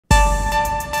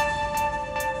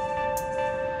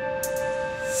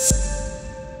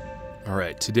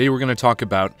Today we're going to talk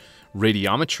about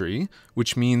radiometry,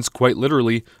 which means quite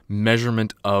literally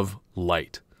measurement of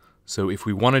light. So if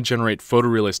we want to generate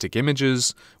photorealistic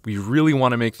images, we really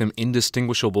want to make them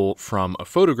indistinguishable from a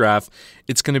photograph,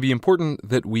 it's going to be important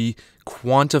that we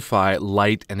quantify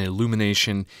light and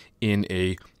illumination in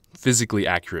a physically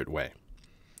accurate way.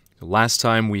 Last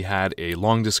time we had a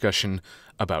long discussion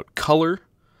about color,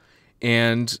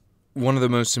 and one of the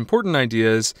most important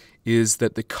ideas is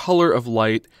that the color of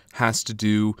light has to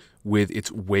do with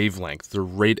its wavelength, the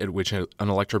rate at which an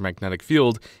electromagnetic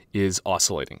field is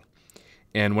oscillating.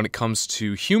 And when it comes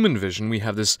to human vision, we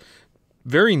have this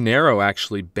very narrow,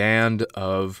 actually, band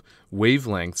of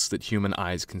wavelengths that human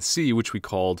eyes can see, which we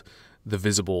called the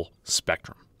visible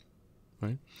spectrum.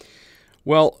 Right?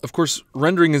 Well, of course,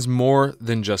 rendering is more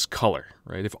than just color,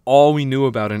 right? If all we knew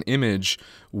about an image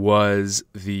was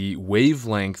the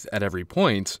wavelength at every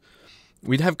point,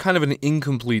 we'd have kind of an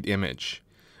incomplete image.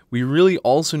 We really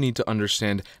also need to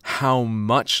understand how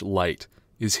much light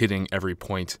is hitting every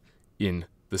point in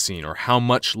the scene, or how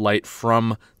much light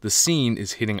from the scene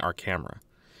is hitting our camera.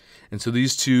 And so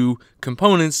these two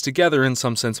components together, in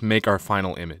some sense, make our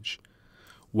final image.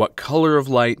 What color of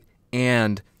light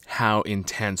and how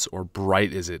intense or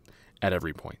bright is it at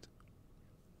every point?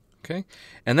 Okay?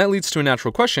 And that leads to a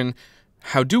natural question: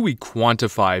 how do we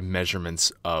quantify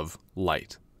measurements of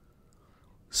light?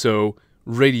 So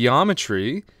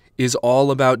radiometry is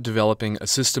all about developing a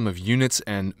system of units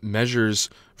and measures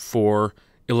for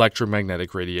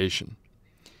electromagnetic radiation.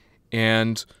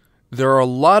 And there are a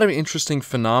lot of interesting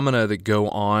phenomena that go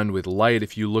on with light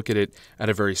if you look at it at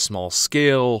a very small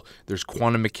scale. There's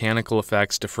quantum mechanical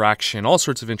effects, diffraction, all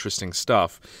sorts of interesting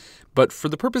stuff. But for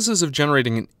the purposes of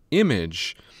generating an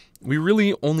image, we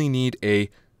really only need a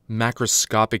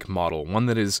macroscopic model, one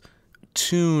that is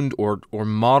tuned or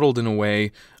modeled in a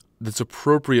way that's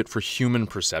appropriate for human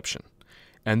perception.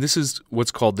 And this is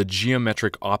what's called the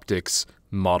geometric optics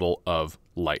model of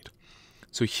light.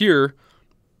 So here,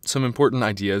 some important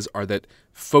ideas are that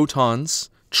photons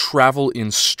travel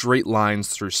in straight lines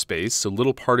through space. So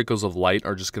little particles of light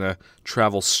are just going to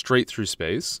travel straight through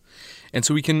space. And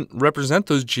so we can represent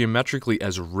those geometrically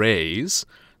as rays.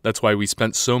 That's why we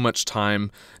spent so much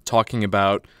time talking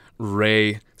about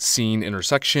ray-scene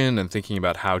intersection and thinking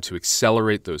about how to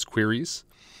accelerate those queries.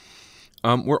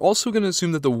 We're also going to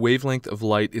assume that the wavelength of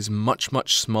light is much,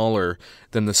 much smaller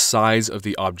than the size of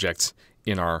the objects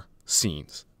in our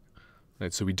scenes.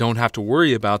 Right? So we don't have to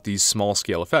worry about these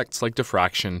small-scale effects like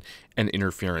diffraction and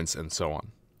interference and so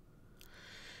on.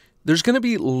 There's going to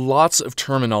be lots of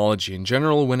terminology. In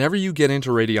general, whenever you get into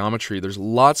radiometry, there's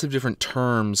lots of different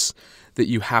terms that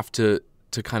you have to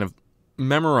kind of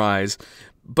memorize.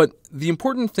 But the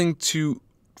important thing to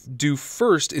do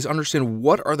first is understand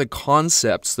what are the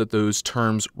concepts that those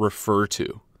terms refer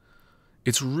to.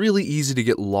 It's really easy to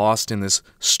get lost in this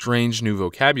strange new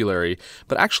vocabulary,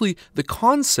 but actually the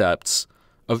concepts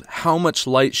of how much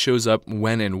light shows up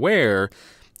when and where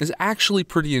is actually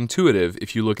pretty intuitive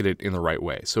if you look at it in the right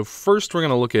way. So first we're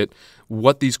going to look at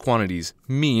what these quantities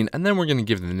mean, and then we're going to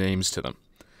give the names to them.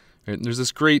 Right? There's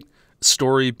this great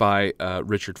story by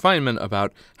Richard Feynman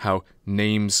about how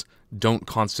names don't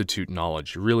constitute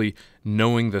knowledge. Really,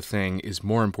 knowing the thing is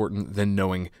more important than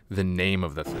knowing the name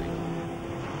of the thing.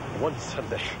 One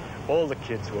Sunday, all the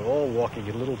kids were all walking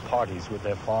in little parties with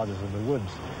their fathers in the woods.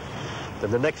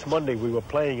 Then the next Monday, we were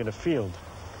playing in a field,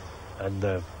 and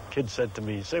the kid said to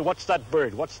me, "Say, what's that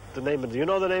bird? What's the name of it? Do you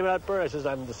know the name of that bird?" I says,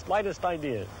 "I haven't the slightest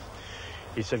idea."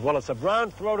 He said, "Well, it's a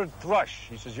brown-throated thrush."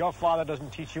 He says, "Your father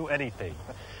doesn't teach you anything."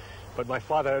 But my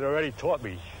father had already taught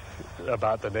me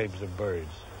about the names of birds.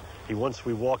 Once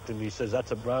we walked and he says,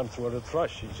 "That's a brown-throated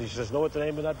thrush." He says, "Know what the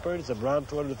name of that bird is? A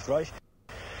brown-throated thrush."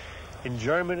 In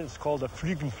German, it's called a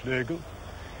Flügelflögel.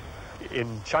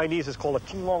 In Chinese, it's called a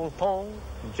Tinglong-tong.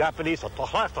 In Japanese, a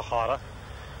Tohatahara,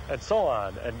 and so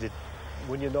on. And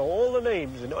when you know all the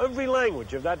names in every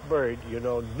language of that bird, you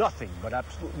know nothing, but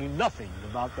absolutely nothing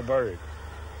about the bird.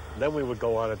 And then we would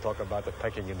go on and talk about the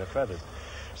pecking and the feathers.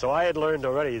 So I had learned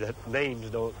already that names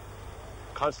don't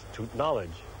constitute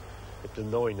knowledge. If they're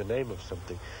knowing the name of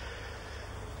something.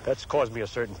 That's caused me a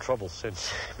certain trouble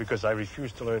since, because I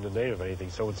refuse to learn the name of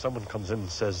anything. So when someone comes in and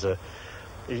says,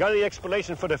 "You got any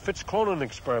explanation for the Fitz-Cronin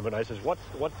experiment?" I says,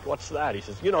 what's that? He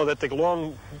says, "You know, that the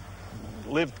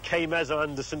long-lived K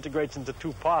meson disintegrates into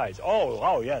 2 pies.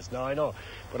 Oh, yes, now I know.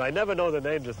 But I never know the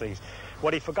names of things.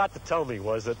 What he forgot to tell me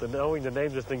was that knowing the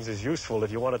names of things is useful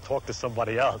if you want to talk to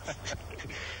somebody else.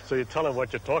 So you tell him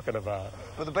what you're talking about.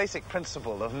 But the basic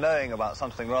principle of knowing about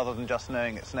something rather than just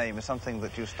knowing its name is something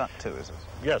that you stuck to, is it?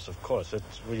 Yes, of course.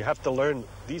 You have to learn.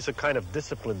 These are kind of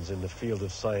disciplines in the field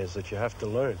of science that you have to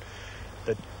learn.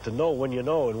 that to know when you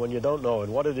know and when you don't know,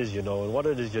 and what it is you know and what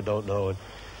it is you don't know. And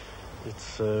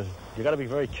it's you got to be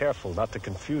very careful not to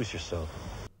confuse yourself.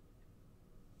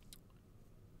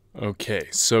 Okay,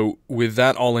 so with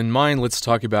that all in mind, let's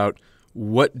talk about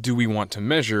what do we want to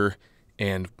measure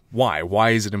and why.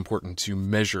 Why is it important to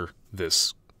measure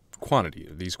this quantity,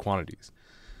 these quantities?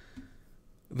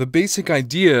 The basic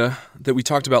idea that we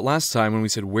talked about last time when we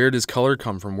said where does color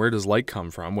come from, where does light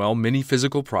come from? Well, many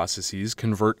physical processes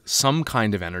convert some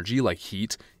kind of energy, like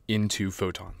heat, into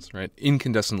photons, right?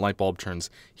 Incandescent light bulb turns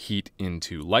heat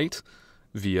into light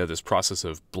via this process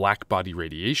of black body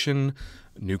radiation.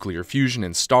 Nuclear fusion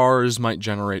in stars might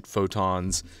generate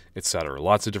photons, etc.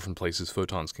 Lots of different places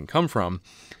photons can come from.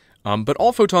 But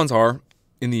all photons are,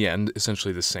 in the end,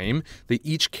 essentially the same. They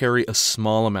each carry a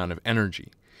small amount of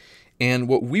energy. And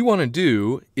what we want to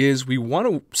do is we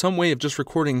want some way of just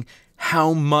recording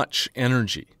how much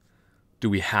energy do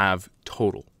we have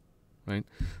total, right?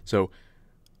 So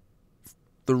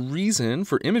the reason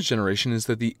for image generation is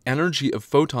that the energy of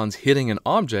photons hitting an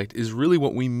object is really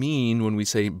what we mean when we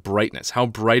say brightness. How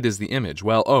bright is the image?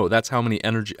 Well, that's how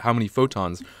many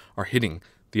photons are hitting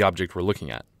the object we're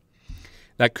looking at.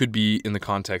 That could be in the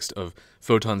context of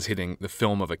photons hitting the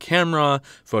film of a camera,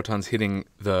 photons hitting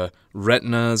the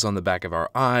retinas on the back of our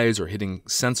eyes, or hitting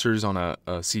sensors on a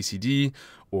CCD,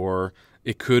 or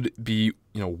it could be,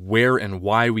 where and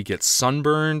why we get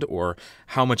sunburned, or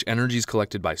how much energy is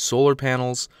collected by solar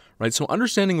panels, right? So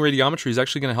understanding radiometry is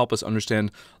actually going to help us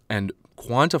understand and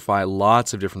quantify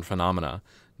lots of different phenomena,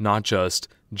 not just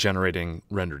generating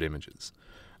rendered images.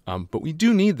 But we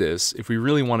do need this if we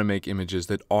really want to make images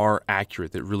that are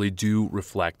accurate, that really do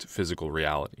reflect physical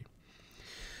reality.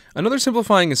 Another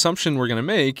simplifying assumption we're going to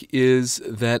make is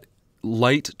that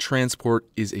light transport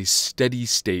is a steady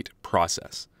state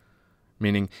process.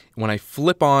 Meaning, when I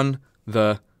flip on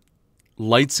the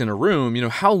lights in a room,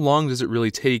 how long does it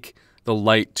really take the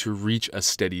light to reach a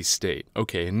steady state?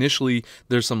 Okay, initially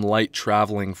there's some light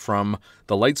traveling from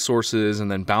the light sources and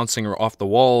then bouncing off the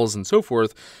walls and so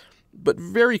forth. But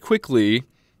very quickly,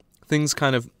 things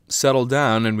kind of settle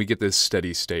down and we get this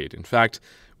steady state. In fact,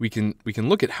 we can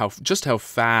look at how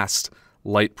fast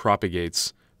light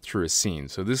propagates through a scene.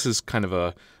 So this is kind of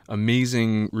a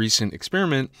amazing recent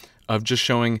experiment of just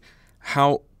showing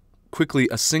how quickly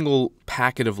a single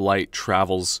packet of light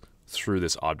travels through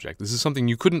this object. This is something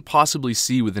you couldn't possibly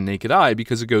see with the naked eye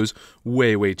because it goes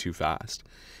way, way too fast.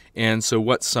 And so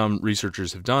what some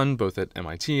researchers have done, both at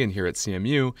MIT and here at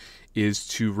CMU, is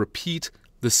to repeat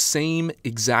the same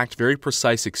exact, very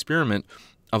precise experiment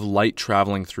of light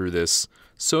traveling through this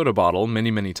soda bottle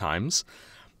many, many times,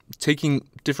 taking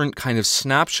different kind of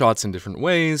snapshots in different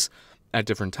ways at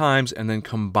different times, and then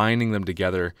combining them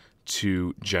together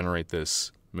to generate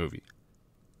this movie,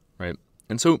 right?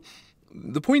 And so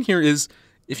the point here is,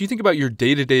 if you think about your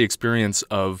day-to-day experience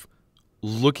of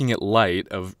looking at light,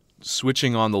 of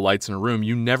switching on the lights in a room,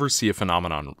 you never see a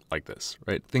phenomenon like this,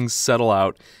 right? Things settle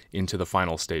out into the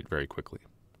final state very quickly.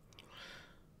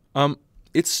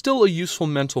 It's still a useful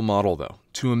mental model, though,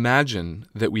 to imagine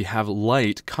that we have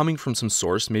light coming from some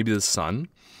source, maybe the sun,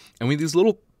 and we have these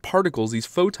little particles, these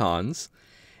photons,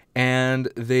 and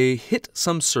they hit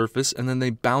some surface, and then they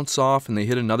bounce off, and they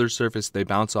hit another surface, they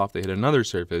bounce off, they hit another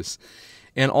surface.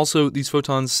 And also, these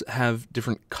photons have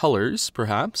different colors,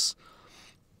 perhaps,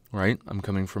 right? I'm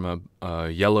coming from a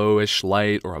yellowish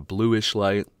light or a bluish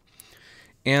light.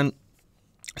 And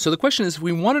so the question is, if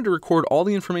we wanted to record all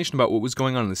the information about what was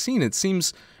going on in the scene, it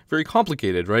seems very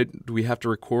complicated, right? Do we have to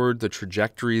record the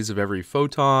trajectories of every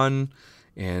photon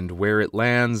and where it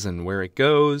lands and where it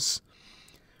goes?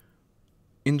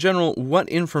 In general, what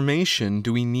information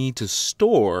do we need to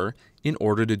store in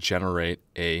order to generate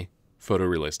a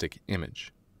photorealistic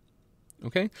image?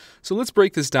 Okay, so let's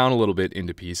break this down a little bit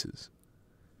into pieces.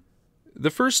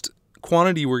 The first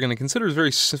quantity we're going to consider is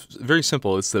very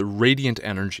simple. It's the radiant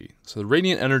energy. So the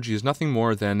radiant energy is nothing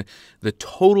more than the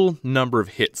total number of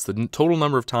hits, the total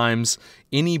number of times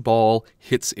any ball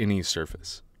hits any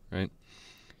surface, right?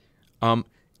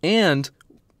 And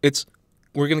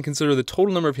we're going to consider the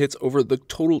total number of hits over the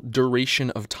total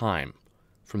duration of time,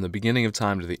 from the beginning of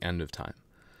time to the end of time.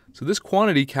 So this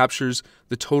quantity captures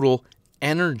the total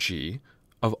energy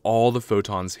of all the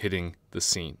photons hitting the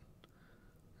scene.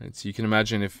 Right? So you can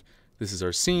imagine if this is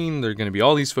our scene, there are going to be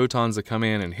all these photons that come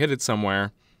in and hit it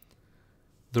somewhere.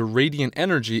 The radiant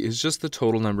energy is just the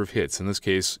total number of hits. In this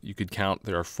case, you could count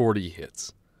there are 40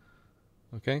 hits.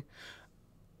 Okay?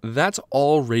 That's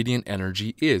all radiant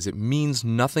energy is. It means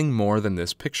nothing more than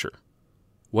this picture.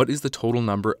 What is the total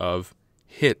number of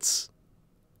hits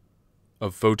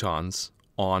of photons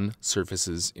on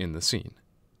surfaces in the scene?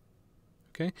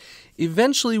 Okay?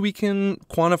 Eventually, we can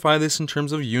quantify this in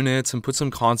terms of units and put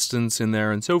some constants in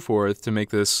there and so forth to make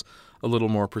this a little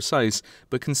more precise,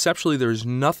 but conceptually, there's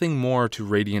nothing more to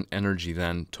radiant energy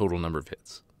than total number of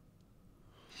hits.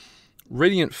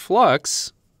 Radiant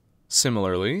flux,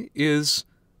 similarly, is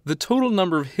the total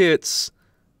number of hits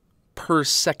per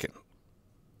second.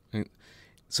 Right?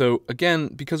 So again,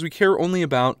 because we care only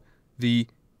about the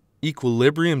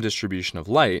equilibrium distribution of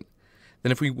light,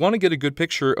 then if we want to get a good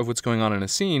picture of what's going on in a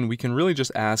scene, we can really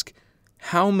just ask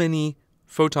how many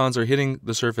photons are hitting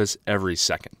the surface every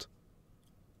second.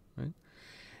 Right?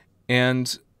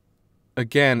 And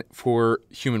again, for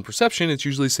human perception, it's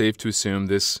usually safe to assume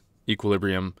this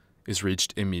equilibrium is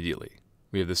reached immediately.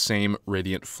 We have the same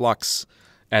radiant flux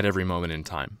at every moment in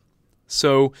time.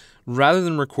 So rather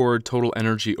than record total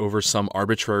energy over some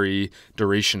arbitrary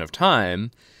duration of time,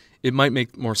 it might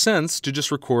make more sense to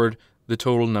just record the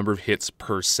total number of hits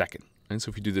per second. And so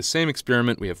if we do the same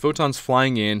experiment, we have photons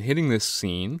flying in, hitting this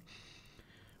scene.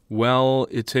 Well,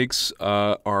 it takes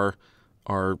our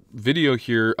video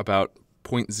here about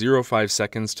 0.05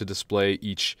 seconds to display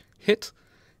each hit.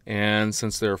 And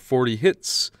since there are 40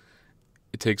 hits,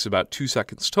 it takes about 2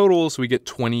 seconds total, so we get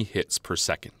 20 hits per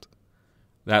second.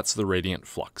 That's the radiant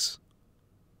flux.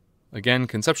 Again,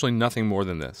 conceptually nothing more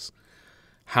than this.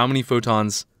 How many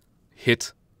photons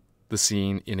hit the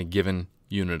scene in a given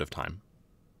unit of time?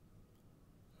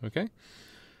 Okay?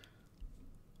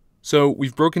 So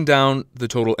we've broken down the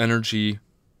total energy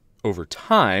over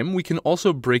time. We can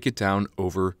also break it down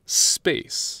over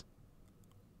space.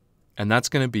 And that's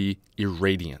going to be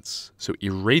irradiance. So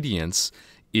irradiance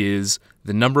is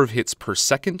the number of hits per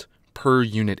second per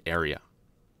unit area.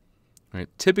 Right?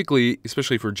 Typically,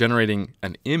 especially if we're generating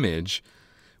an image,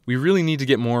 we really need to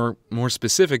get more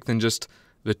specific than just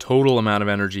the total amount of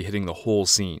energy hitting the whole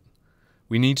scene.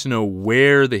 We need to know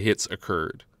where the hits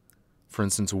occurred. For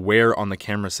instance, where on the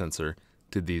camera sensor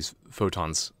did these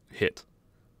photons hit?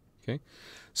 Okay?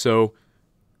 So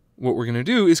what we're going to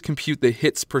do is compute the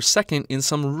hits per second in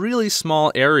some really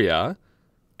small area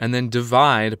and then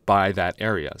divide by that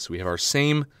area. So we have our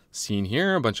same scene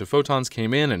here. A bunch of photons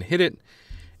came in and hit it.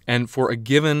 And for a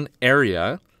given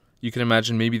area, you can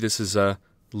imagine maybe this is a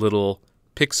little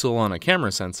pixel on a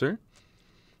camera sensor.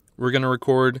 We're going to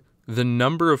record the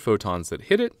number of photons that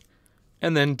hit it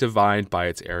and then divide by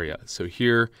its area. So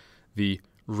here, the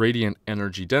radiant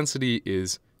energy density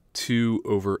is 2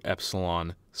 over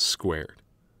epsilon squared.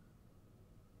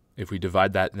 If we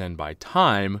divide that then by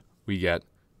time, we get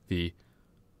the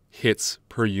hits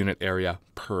per unit area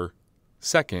per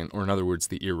second, or in other words,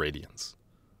 the irradiance.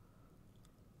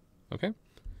 Okay?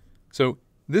 So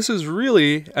this is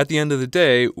really, at the end of the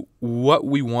day, what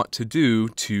we want to do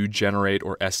to generate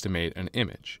or estimate an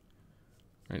image.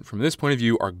 Right? From this point of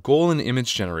view, our goal in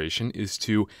image generation is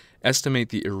to estimate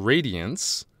the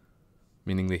irradiance,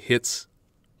 meaning the hits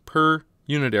per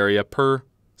unit area per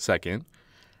second,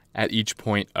 at each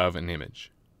point of an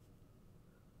image.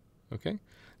 Okay?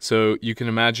 So you can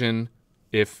imagine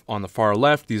if on the far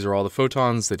left, these are all the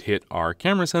photons that hit our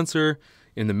camera sensor.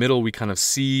 In the middle, we kind of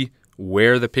see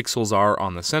where the pixels are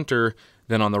on the center.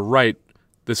 Then on the right,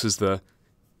 this is the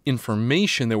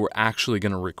information that we're actually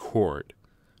going to record.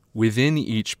 Within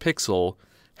each pixel,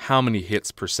 how many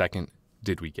hits per second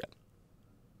did we get?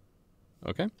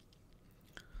 Okay?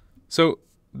 So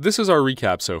this is our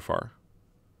recap so far.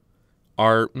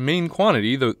 Our main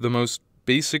quantity, the most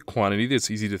basic quantity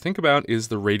that's easy to think about, is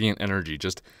the radiant energy.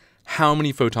 Just how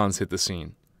many photons hit the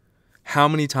scene? How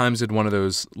many times did one of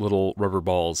those little rubber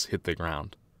balls hit the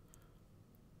ground?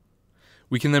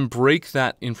 We can then break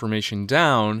that information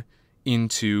down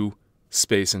into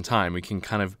space and time. We can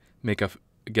kind of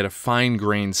get a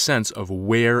fine-grained sense of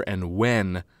where and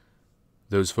when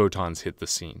those photons hit the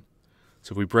scene.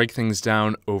 So if we break things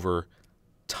down over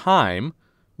time,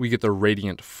 we get the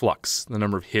radiant flux, the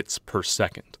number of hits per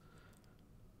second.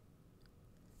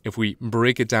 If we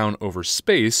break it down over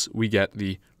space, we get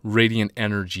the radiant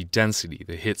energy density,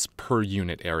 the hits per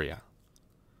unit area.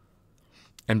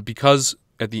 And because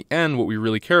at the end, what we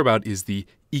really care about is the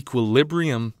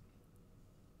equilibrium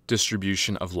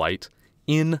distribution of light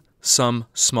in some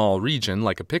small region,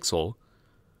 like a pixel,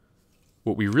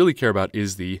 what we really care about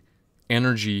is the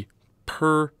energy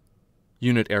per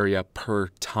unit area per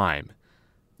time.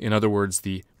 In other words,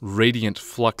 the radiant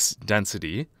flux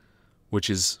density, which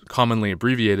is commonly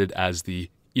abbreviated as the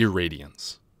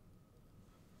irradiance.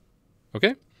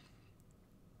 Okay?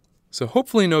 So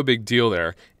hopefully no big deal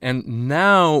there. And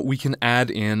now we can add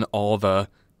in all the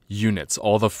units,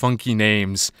 all the funky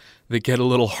names that get a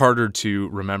little harder to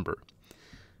remember.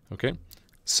 Okay?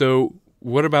 So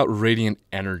what about radiant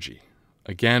energy?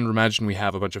 Again, imagine we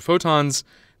have a bunch of photons,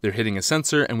 they're hitting a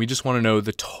sensor, and we just want to know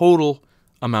the total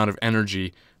amount of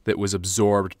energy that was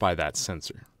absorbed by that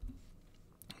sensor.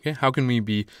 Okay, how can we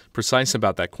be precise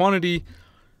about that quantity?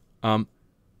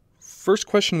 First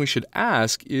question we should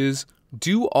ask is,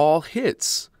 do all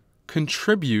hits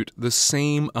contribute the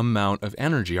same amount of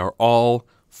energy? Are all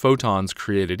photons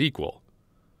created equal?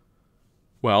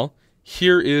 Well,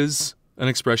 here is an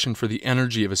expression for the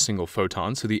energy of a single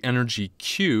photon. So the energy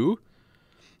Q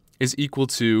is equal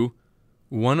to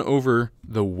 1 over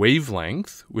the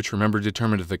wavelength, which remember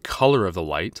determined the color of the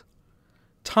light,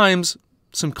 times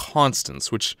some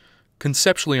constants, which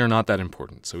conceptually are not that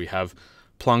important. So we have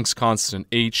Planck's constant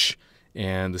h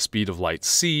and the speed of light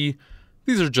c.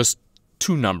 These are just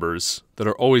two numbers that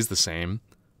are always the same.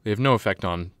 They have no effect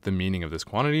on the meaning of this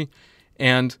quantity.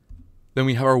 And then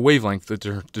we have our wavelength that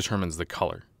determines the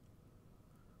color.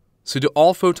 So do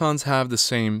all photons have the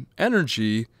same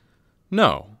energy?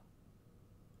 No.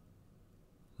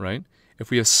 Right? If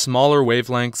we have smaller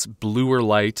wavelengths, bluer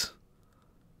light,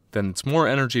 then it's more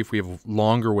energy. If we have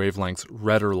longer wavelengths,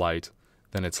 redder light,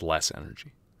 then it's less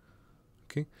energy.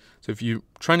 Okay? So if you're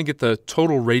trying to get the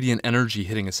total radiant energy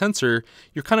hitting a sensor,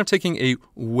 you're kind of taking a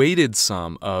weighted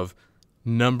sum of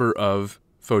number of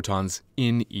photons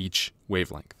in each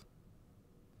wavelength.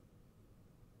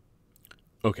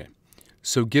 Okay,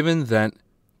 so given that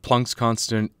Planck's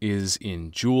constant is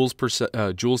in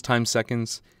joules times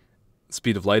seconds,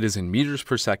 speed of light is in meters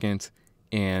per second,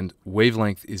 and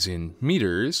wavelength is in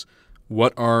meters,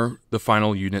 what are the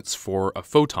final units for a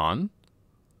photon?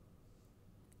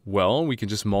 Well, we can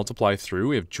just multiply through.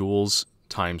 We have joules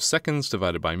times seconds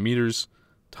divided by meters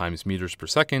times meters per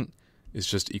second is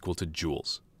just equal to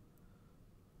joules.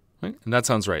 Right? And that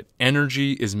sounds right.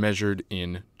 Energy is measured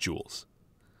in joules.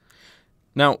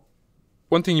 Now,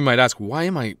 one thing you might ask, why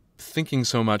am I thinking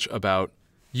so much about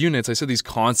units? I said these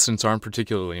constants aren't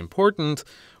particularly important.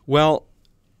 Well,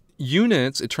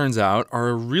 units, it turns out, are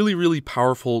a really, really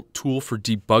powerful tool for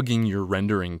debugging your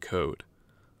rendering code.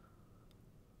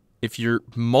 If you're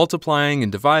multiplying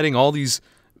and dividing all these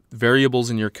variables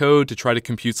in your code to try to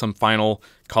compute some final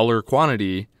color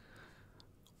quantity,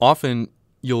 often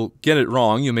you'll get it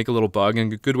wrong, you'll make a little bug,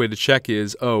 and a good way to check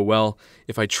is, oh, well,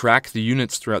 if I track the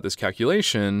units throughout this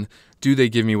calculation, do they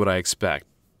give me what I expect?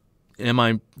 Am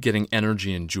I getting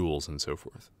energy in joules and so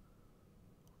forth?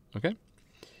 Okay?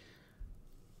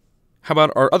 How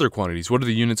about our other quantities? What are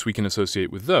the units we can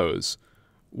associate with those?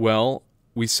 Well,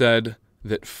 we said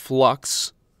that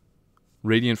flux,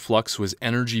 radiant flux, was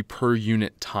energy per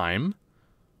unit time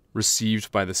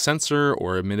received by the sensor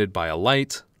or emitted by a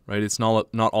light. Right? It's not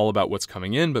all about what's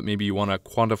coming in, but maybe you want to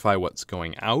quantify what's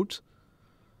going out.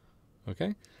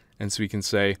 Okay? And so we can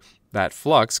say that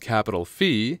flux, capital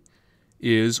Phi,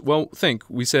 is, well,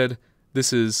 we said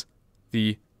this is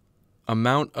the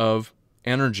amount of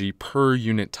energy per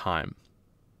unit time.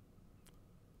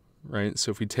 Right?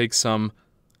 So if we take some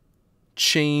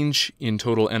change in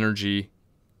total energy,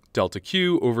 delta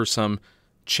Q, over some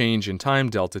change in time,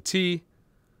 delta T,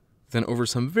 then over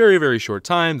some very, very short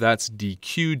time, that's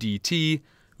dq dt,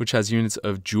 which has units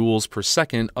of joules per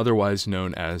second, otherwise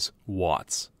known as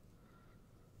watts.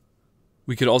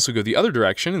 We could also go the other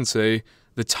direction and say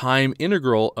the time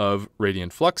integral of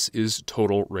radiant flux is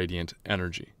total radiant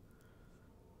energy.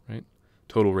 Right?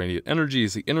 Total radiant energy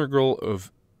is the integral of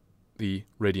the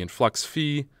radiant flux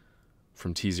phi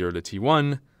from T0 to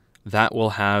T1. That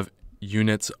will have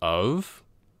units of,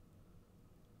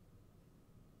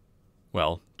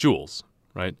 well, joules,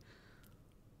 right?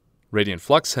 Radiant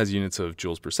flux has units of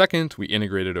joules per second. We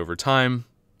integrate it over time.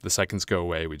 The seconds go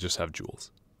away. We just have joules.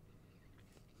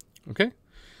 Okay?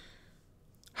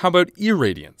 How about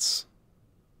irradiance?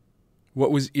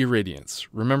 What was irradiance?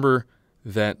 Remember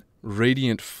that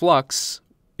radiant flux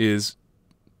is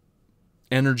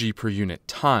energy per unit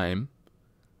time.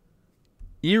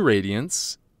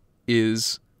 Irradiance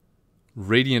is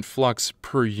radiant flux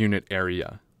per unit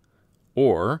area,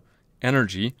 or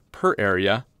energy per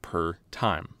area per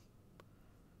time.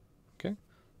 Okay?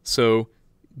 So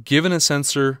given a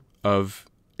sensor of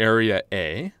area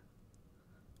A,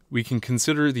 we can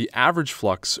consider the average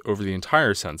flux over the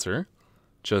entire sensor,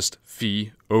 just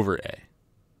phi over A.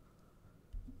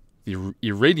 The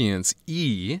irradiance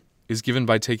E is given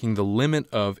by taking the limit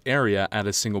of area at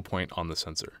a single point on the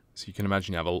sensor. So you can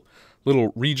imagine you have a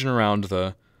little region around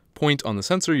the point on the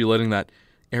sensor. You're letting that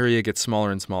area get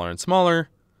smaller and smaller and smaller.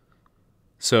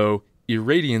 So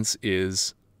irradiance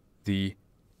is the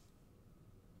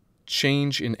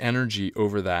change in energy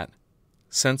over that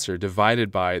sensor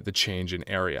divided by the change in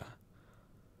area.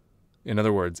 In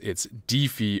other words, it's d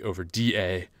phi over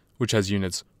dA, which has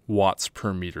units watts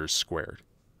per meter squared.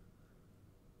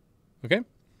 Okay?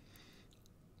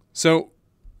 So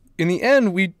in the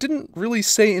end, we didn't really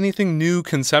say anything new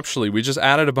conceptually. We just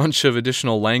added a bunch of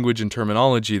additional language and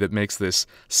terminology that makes this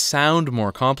sound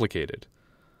more complicated.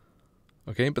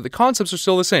 Okay, but the concepts are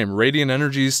still the same. Radiant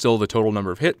energy is still the total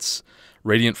number of hits.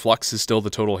 Radiant flux is still the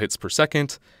total hits per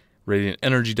second. Radiant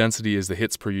energy density is the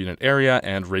hits per unit area,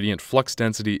 and radiant flux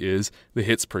density is the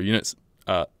hits per unit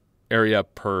area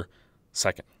per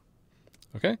second.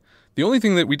 Okay? The only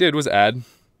thing that we did was add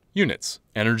units.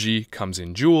 Energy comes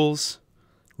in joules.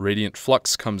 Radiant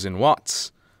flux comes in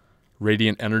watts.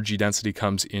 Radiant energy density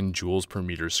comes in joules per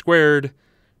meter squared.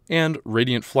 And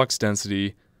radiant flux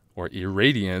density, or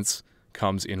irradiance,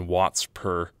 comes in watts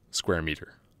per square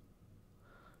meter.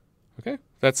 Okay,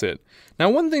 that's it. Now,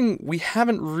 one thing we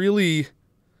haven't really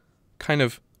kind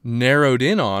of narrowed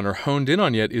in on or honed in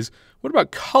on yet is, what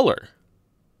about color?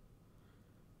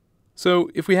 So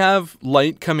if we have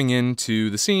light coming into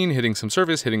the scene, hitting some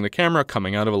surface, hitting the camera,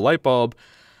 coming out of a light bulb,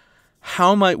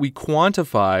 how might we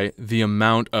quantify the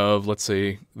amount of, let's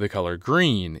say, the color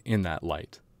green in that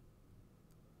light?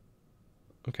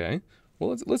 Okay,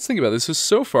 well, let's think about this.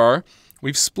 So far,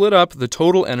 we've split up the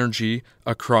total energy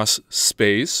across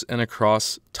space and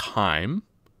across time.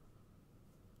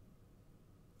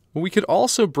 Well, we could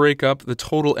also break up the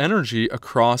total energy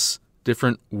across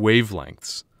different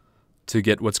wavelengths to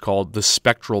get what's called the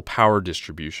spectral power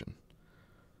distribution.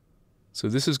 So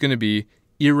this is going to be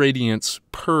irradiance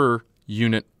per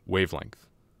unit wavelength.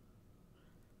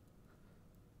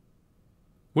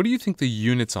 What do you think the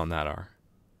units on that are?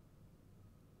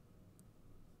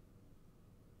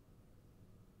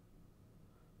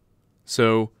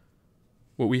 So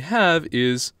what we have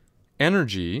is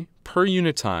energy per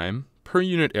unit time, per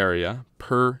unit area,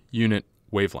 per unit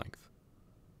wavelength.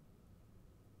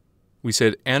 We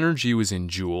said energy was in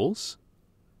joules.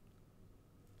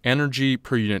 Energy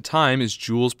per unit time is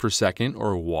joules per second,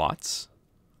 or watts.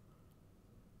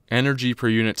 Energy per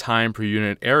unit time per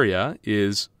unit area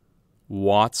is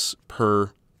watts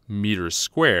per meter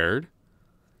squared.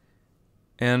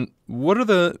 And what are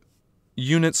the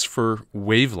units for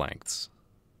wavelengths?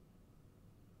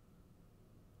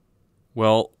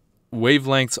 Well,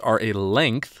 wavelengths are a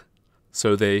length,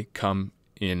 so they come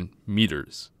in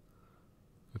meters.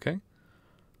 Okay?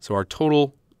 So our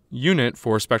total unit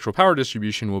for spectral power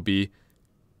distribution will be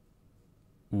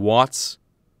watts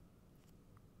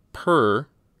per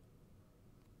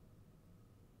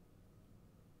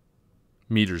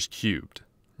meters cubed,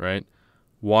 right?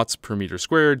 Watts per meter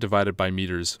squared divided by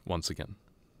meters once again.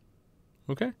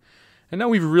 Okay? And now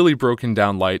we've really broken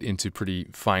down light into pretty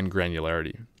fine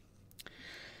granularity.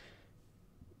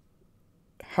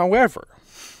 However,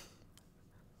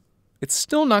 it's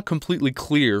still not completely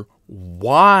clear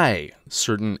why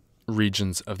certain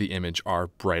regions of the image are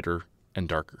brighter and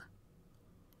darker.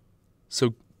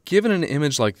 So given an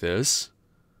image like this,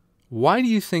 why do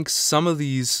you think some of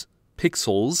these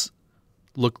pixels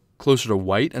look closer to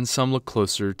white and some look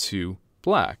closer to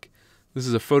black? This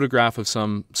is a photograph of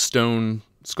some stone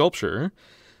sculpture.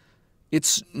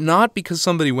 It's not because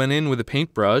somebody went in with a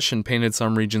paintbrush and painted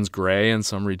some regions gray and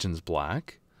some regions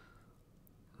black,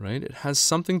 right? It has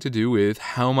something to do with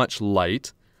how much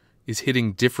light is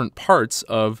hitting different parts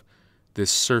of this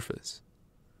surface.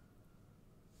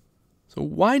 So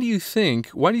why do you think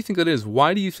that is?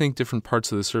 Why do you think different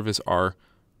parts of the surface are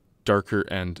darker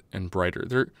and brighter?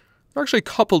 There are actually a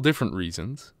couple different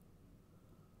reasons.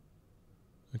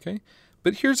 Okay?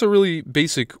 But here's a really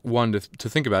basic one to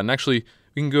think about. And actually,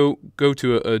 we can go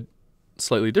to a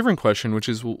slightly different question, which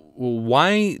is, well,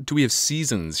 why do we have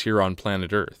seasons here on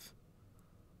planet Earth?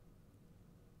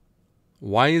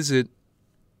 Why is it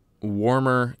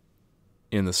warmer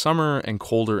in the summer and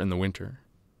colder in the winter?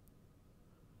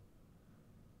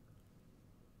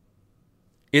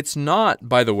 It's not,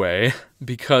 by the way,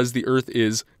 because the Earth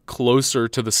is closer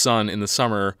to the sun in the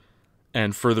summer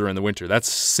and further in the winter.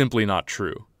 That's simply not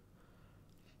true.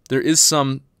 There is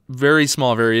some very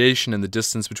small variation in the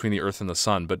distance between the Earth and the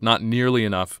sun, but not nearly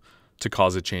enough to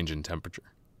cause a change in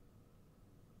temperature.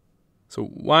 So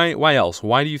why else?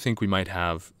 Why do you think we might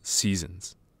have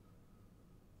seasons?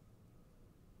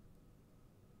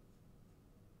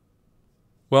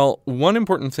 Well, one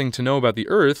important thing to know about the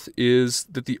Earth is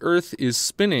that the Earth is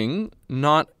spinning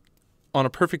not on a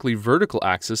perfectly vertical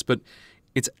axis, but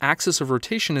its axis of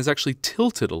rotation is actually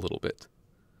tilted a little bit.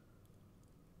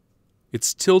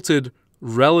 It's tilted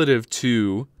relative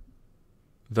to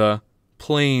the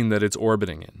plane that it's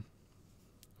orbiting in.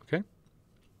 Okay?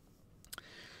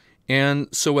 And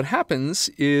so what happens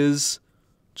is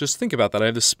just think about that. I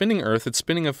have the spinning Earth. It's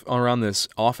spinning around this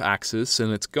off-axis,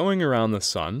 and it's going around the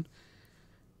sun.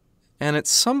 And at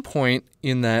some point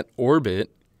in that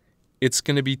orbit, it's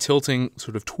going to be tilting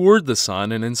sort of toward the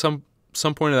sun, and in some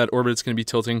point of that orbit, it's going to be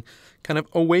tilting kind of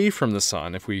away from the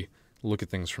sun if we look at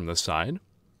things from the side.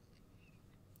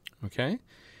 Okay?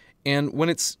 And when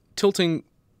it's tilting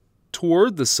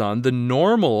toward the sun, the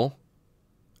normal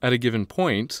at a given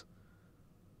point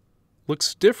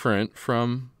looks different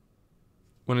from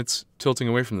when it's tilting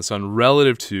away from the sun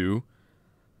relative to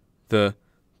the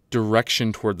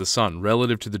direction toward the sun,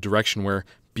 relative to the direction where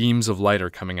beams of light are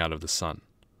coming out of the sun.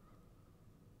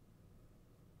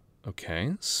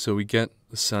 Okay, so we get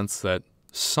the sense that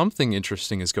something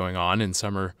interesting is going on in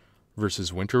summer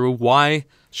versus winter. Why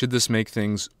should this make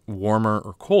things warmer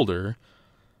or colder?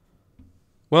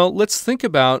 Well, let's think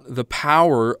about the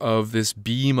power of this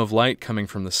beam of light coming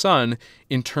from the sun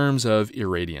in terms of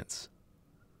irradiance.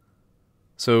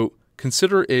 So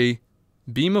consider a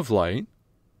beam of light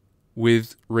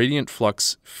with radiant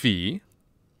flux phi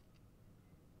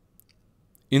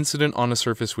incident on a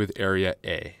surface with area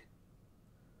A.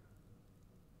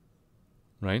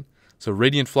 Right? So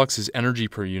radiant flux is energy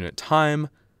per unit time.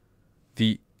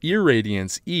 The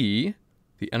irradiance E,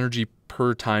 the energy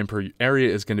per time per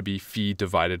area, is going to be phi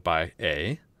divided by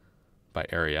A, by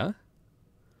area.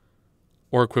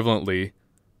 Or equivalently,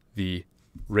 the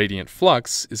radiant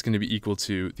flux is going to be equal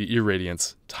to the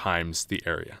irradiance times the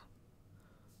area.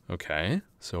 Okay,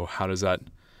 so how does that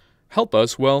help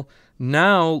us? Well,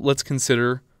 now let's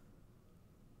consider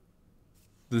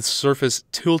the surface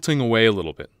tilting away a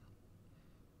little bit.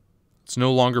 It's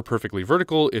no longer perfectly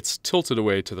vertical, it's tilted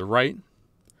away to the right.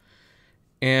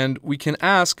 And we can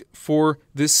ask for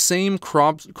this same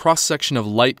cross-section of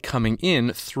light coming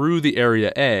in through the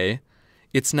area A.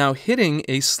 It's now hitting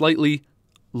a slightly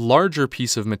larger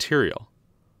piece of material.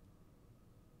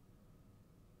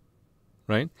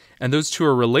 Right? And those two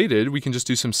are related. We can just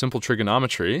do some simple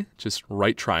trigonometry, just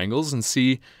right triangles, and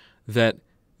see that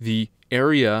the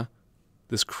area,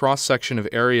 this cross-section of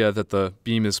area that the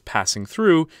beam is passing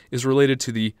through, is related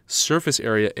to the surface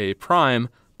area A prime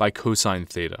by cosine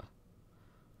theta.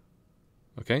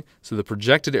 Okay? So the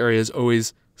projected area is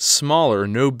always smaller,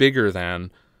 no bigger than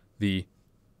the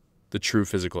true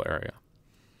physical area.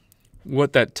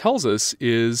 What that tells us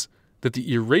is that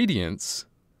the irradiance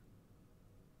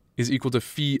is equal to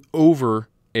phi over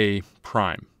A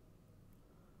prime.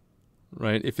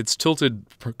 Right? If it's tilted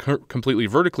completely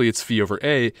vertically, it's phi over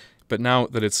A, but now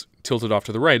that it's tilted off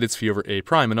to the right, it's phi over A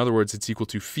prime. In other words, it's equal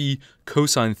to phi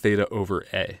cosine theta over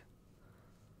A.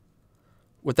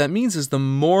 What that means is the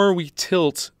more we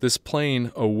tilt this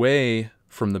plane away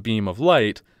from the beam of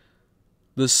light,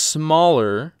 the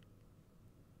smaller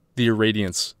the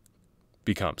irradiance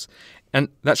becomes. And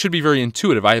that should be very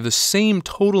intuitive. I have the same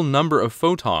total number of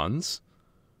photons,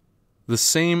 the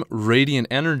same radiant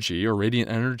energy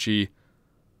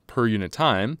per unit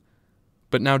time,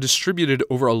 but now distributed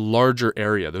over a larger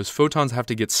area. Those photons have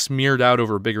to get smeared out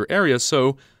over a bigger area,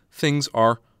 so things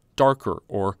are darker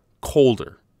or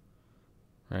colder.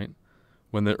 Right?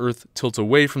 When the Earth tilts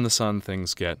away from the sun,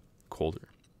 things get colder.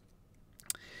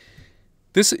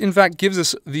 This, in fact, gives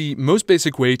us the most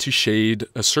basic way to shade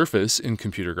a surface in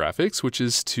computer graphics, which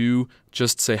is to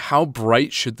just say, how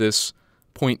bright should this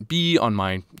point be on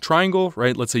my triangle,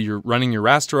 right? Let's say you're running your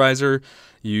rasterizer,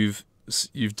 you've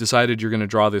decided you're going to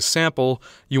draw this sample,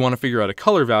 you want to figure out a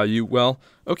color value. Well,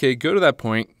 okay, go to that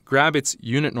point, grab its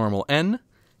unit normal n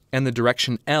and the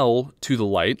direction L to the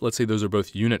light. Let's say those are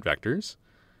both unit vectors.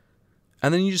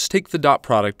 And then you just take the dot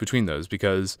product between those,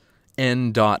 because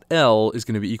n dot L is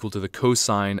going to be equal to the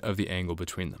cosine of the angle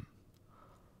between them.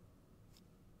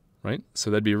 Right?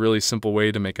 So that'd be a really simple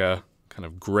way to make a kind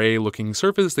of gray looking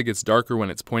surface that gets darker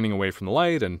when it's pointing away from the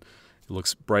light and it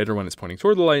looks brighter when it's pointing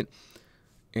toward the light.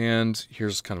 And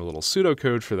here's kind of a little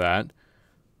pseudocode for that.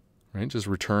 Right? Just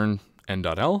return n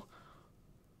dot L.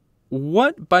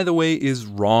 What, by the way, is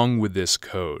wrong with this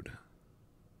code?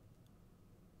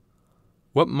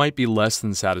 What might be less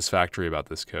than satisfactory about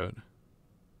this code?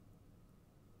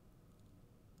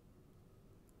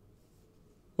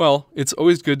 Well, it's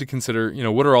always good to consider,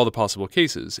 what are all the possible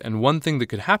cases? And one thing that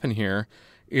could happen here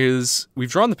is we've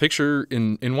drawn the picture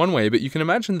in one way, but you can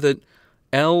imagine that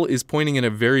L is pointing in a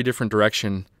very different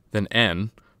direction than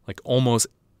N, like almost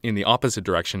in the opposite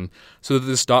direction, so that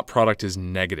this dot product is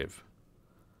negative.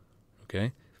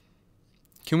 Okay?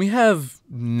 Can we have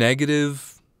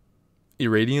negative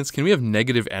irradiance? Can we have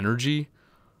negative energy?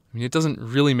 I mean, it doesn't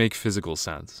really make physical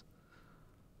sense.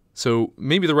 So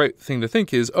maybe the right thing to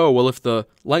think is, oh, well, if the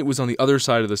light was on the other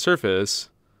side of the surface,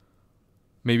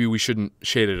 maybe we shouldn't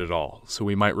shade it at all. So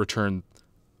we might return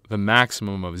the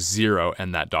maximum of 0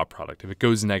 and that dot product. If it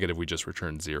goes negative, we just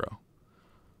return 0.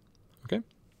 Okay?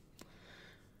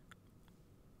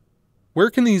 Where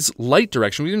can these light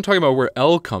directions, we didn't talk about where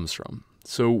L comes from.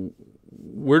 So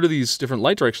where do these different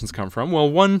light directions come from? Well,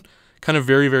 one kind of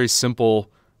very, very simple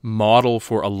model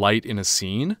for a light in a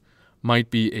scene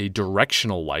might be a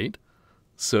directional light.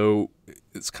 So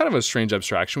it's kind of a strange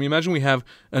abstraction. We imagine we have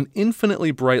an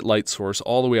infinitely bright light source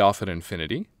all the way off at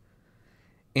infinity.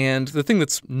 And the thing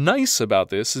that's nice about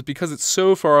this is because it's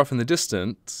so far off in the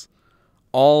distance,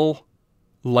 all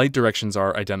light directions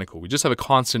are identical. We just have a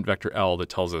constant vector L that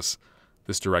tells us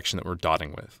this direction that we're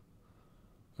dotting with.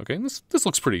 Okay, this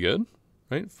looks pretty good,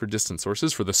 right? For distant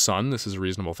sources, for the sun, this is a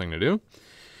reasonable thing to do.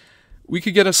 We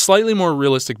could get a slightly more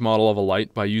realistic model of a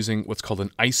light by using what's called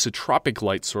an isotropic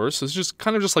light source. So it's just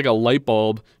kind of just like a light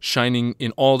bulb shining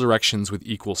in all directions with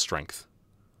equal strength,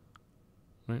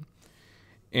 right?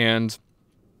 And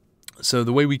so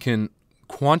the way we can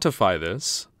quantify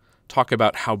this, talk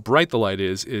about how bright the light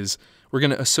is we're going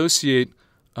to associate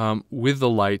with the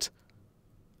light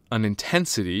an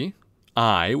intensity,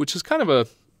 I, which is kind of a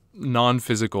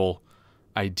non-physical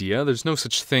idea. There's no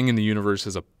such thing in the universe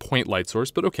as a point light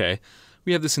source, but okay,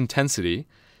 we have this intensity,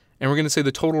 and we're going to say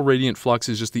the total radiant flux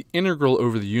is just the integral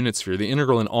over the unit sphere, the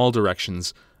integral in all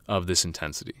directions of this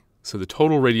intensity. So the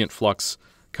total radiant flux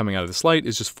coming out of this light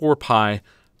is just 4 pi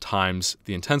times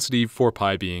the intensity, 4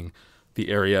 pi being the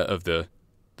area of the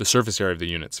surface area of the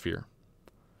unit sphere.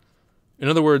 In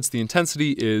other words, the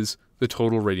intensity is the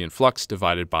total radiant flux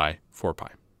divided by 4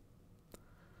 pi.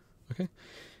 Okay?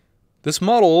 This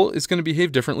model is going to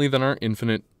behave differently than our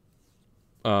infinite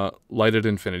light at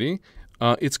infinity.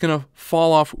 It's going to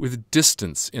fall off with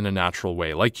distance in a natural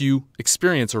way, like you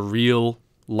experience a real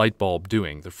light bulb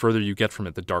doing. The further you get from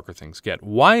it, the darker things get.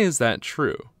 Why is that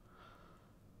true?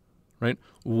 Right?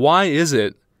 Why is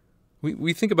it?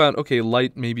 We think about, okay,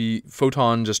 light, maybe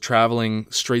photon just traveling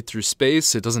straight through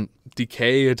space. It doesn't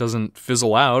decay. It doesn't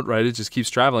fizzle out, right? It just keeps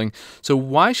traveling. So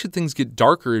why should things get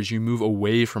darker as you move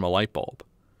away from a light bulb?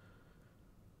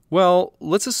 Well,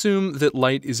 let's assume that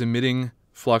light is emitting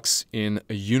flux in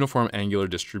a uniform angular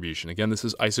distribution. Again, this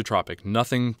is isotropic.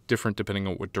 Nothing different depending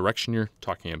on what direction you're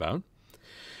talking about.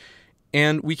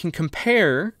 And we can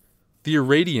compare the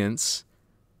irradiance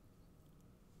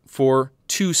for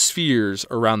 2 spheres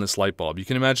around this light bulb. You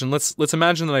can imagine, let's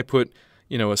imagine that I put,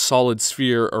 a solid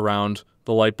sphere around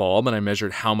the light bulb and I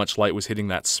measured how much light was hitting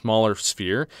that smaller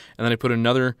sphere, and then I put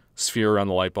another sphere around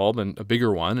the light bulb and a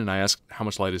bigger one, and I asked how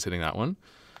much light is hitting that one.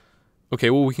 Okay,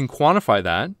 well, we can quantify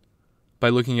that by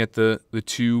looking at the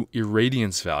 2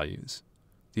 irradiance values,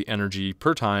 the energy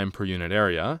per time per unit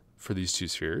area for these 2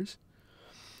 spheres.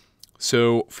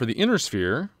 So for the inner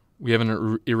sphere, we have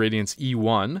an irradiance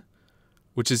E1,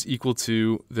 which is equal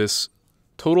to this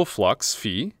total flux,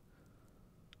 phi,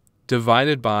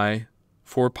 divided by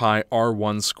 4 pi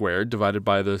r1 squared, divided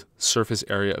by the surface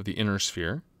area of the inner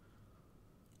sphere.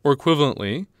 Or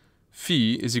equivalently,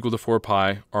 phi is equal to 4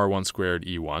 pi r1 squared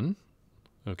E1.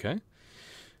 Okay.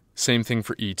 Same thing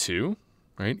for E2,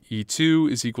 right?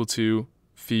 E2 is equal to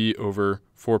phi over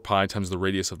 4 pi times the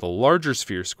radius of the larger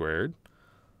sphere squared,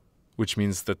 which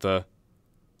means that the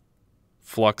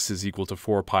flux is equal to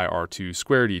 4 pi r2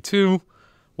 squared E2.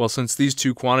 Well, since these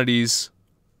 2 quantities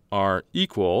are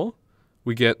equal,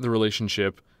 we get the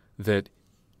relationship that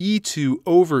E2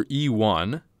 over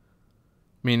E1,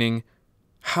 meaning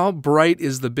how bright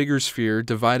is the bigger sphere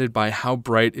divided by how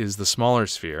bright is the smaller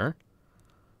sphere,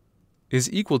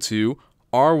 is equal to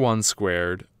r1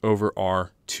 squared over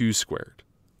r2 squared,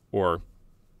 or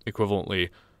equivalently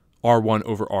r1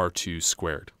 over r2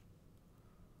 squared.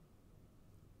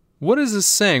 What is this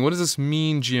saying? What does this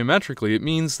mean geometrically? It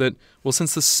means that, well,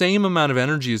 since the same amount of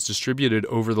energy is distributed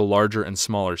over the larger and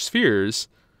smaller spheres,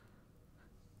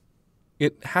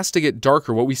 it has to get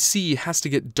darker. What we see has to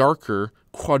get darker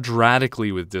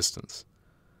quadratically with distance.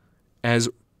 As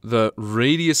the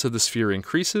radius of the sphere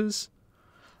increases,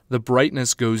 the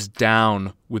brightness goes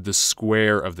down with the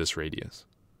square of this radius.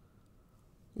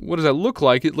 What does that look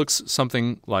like? It looks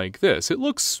something like this. It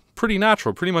looks pretty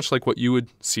natural, pretty much like what you would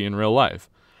see in real life.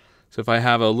 So if I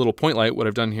have a little point light, what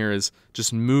I've done here is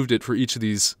just moved it for each of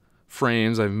these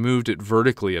frames. I've moved it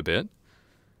vertically a bit.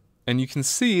 And you can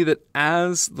see that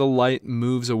as the light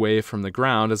moves away from the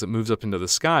ground, as it moves up into the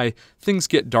sky, things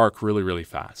get dark really, really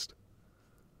fast.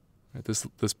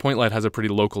 This point light has a pretty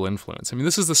local influence. I mean,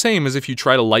 this is the same as if you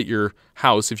try to light your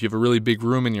house. If you have a really big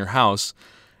room in your house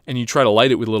and you try to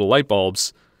light it with little light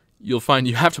bulbs, you'll find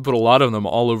you have to put a lot of them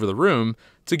all over the room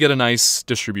to get a nice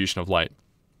distribution of light.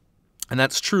 And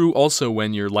that's true also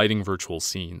when you're lighting virtual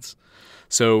scenes.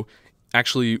 So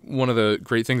Actually, one of the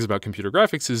great things about computer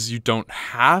graphics is you don't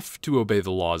have to obey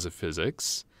the laws of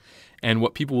physics. And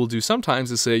what people will do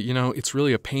sometimes is say, it's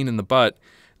really a pain in the butt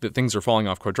that things are falling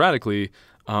off quadratically.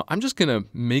 I'm just going to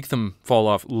make them fall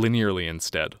off linearly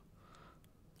instead,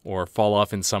 or fall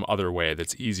off in some other way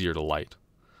that's easier to light.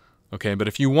 Okay, but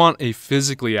if you want a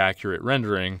physically accurate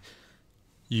rendering,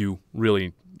 you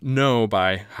really know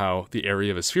by how the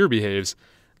area of a sphere behaves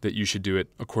that you should do it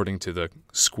according to the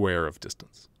square of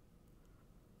distance.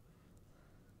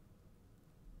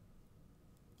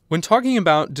 When talking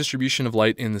about distribution of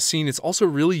light in the scene, it's also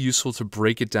really useful to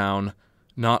break it down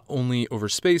not only over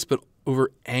space, but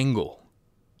over angle.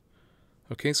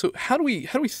 Okay, so how do we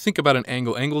think about an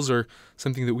angle? Angles are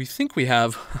something that we think we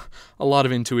have a lot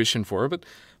of intuition for, but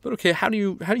okay, how do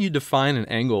you define an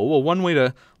angle? Well, one way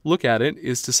to look at it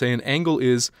is to say an angle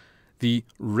is the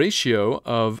ratio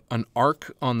of an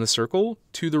arc on the circle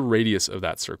to the radius of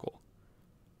that circle.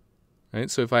 Right?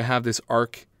 So if I have this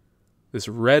arc, this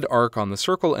red arc on the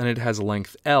circle, and it has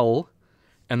length L,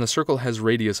 and the circle has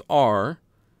radius R,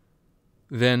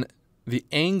 then the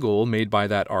angle made by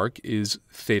that arc is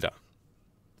theta.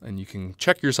 And you can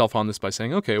check yourself on this by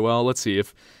saying, okay, well, let's see,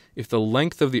 if the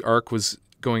length of the arc was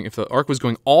going, if the arc was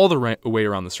going all the way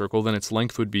around the circle, then its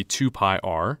length would be 2 pi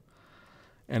r.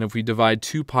 And if we divide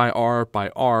 2 pi r by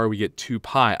r, we get 2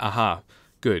 pi. Aha,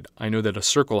 good. I know that a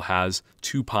circle has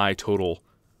 2 pi total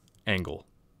angle,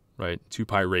 right? 2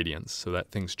 pi radians, so that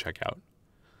things check out.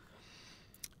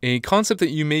 A concept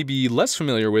that you may be less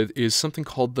familiar with is something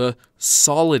called the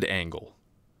solid angle.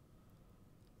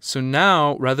 So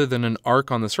now, rather than an arc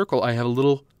on the circle, I have a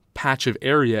little patch of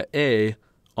area A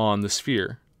on the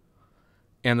sphere.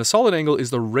 And the solid angle is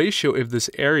the ratio of this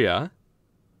area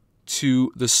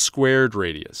to the squared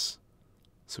radius.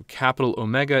 So capital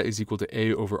omega is equal to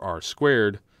A over r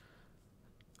squared.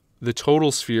 The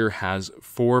total sphere has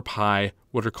 4 pi,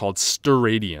 what are called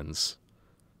steradians.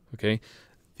 Okay?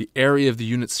 The area of the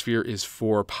unit sphere is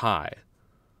 4 pi.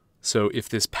 So if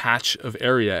this patch of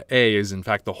area A is in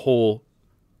fact the whole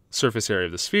surface area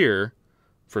of the sphere,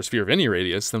 for a sphere of any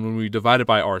radius, then when we divide it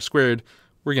by r squared,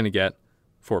 we're going to get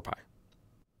 4 pi.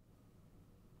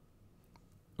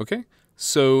 Okay?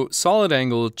 So solid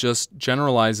angle just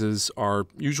generalizes our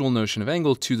usual notion of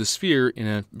angle to the sphere in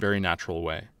a very natural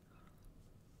way.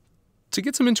 To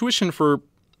get some intuition for,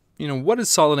 what does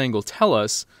solid angle tell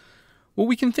us? Well,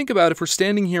 we can think about if we're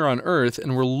standing here on Earth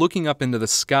and we're looking up into the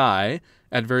sky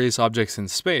at various objects in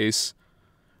space,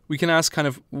 we can ask kind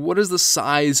of, what is the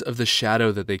size of the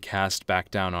shadow that they cast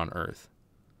back down on Earth?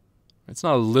 It's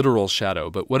not a literal shadow,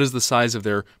 but what is the size of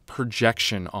their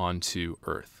projection onto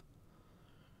Earth?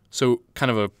 So kind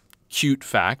of a cute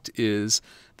fact is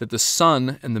that the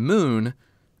sun and the moon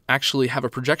actually have a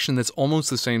projection that's almost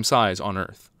the same size on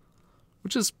Earth,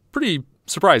 which is pretty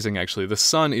surprising, actually. The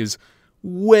sun is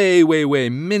way, way, way,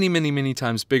 many, many, many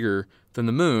times bigger than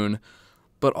the moon,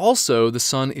 but also the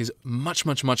sun is much,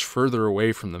 much, much further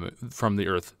away from the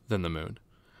Earth than the moon.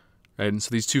 Right? And so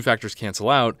these two factors cancel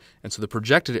out, and so the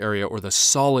projected area, or the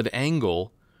solid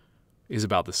angle, is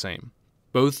about the same.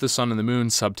 Both the sun and the moon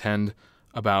subtend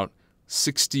about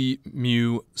 60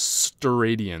 mu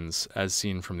steradians as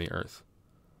seen from the Earth,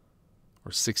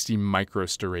 or 60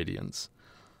 microsteradians.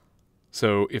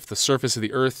 So if the surface of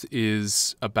the Earth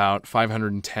is about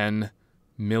 510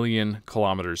 million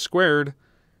kilometers squared,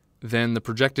 then the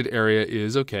projected area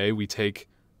is, okay, we take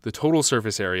the total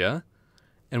surface area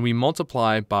and we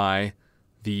multiply by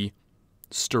the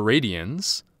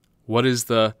steradians. What is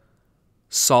the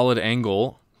solid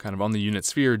angle kind of on the unit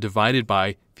sphere divided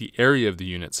by the area of the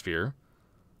unit sphere?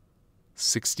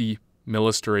 60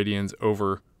 millisteradians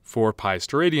over 4 pi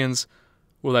steradians.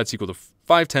 Well, that's equal to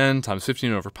 510 times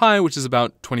 15 over pi, which is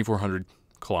about 2,400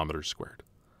 kilometers squared.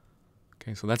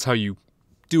 Okay, so that's how you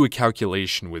do a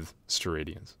calculation with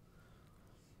steradians.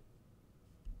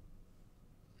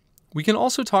 We can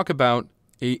also talk about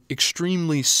an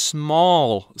extremely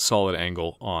small solid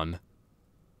angle on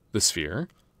the sphere,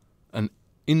 an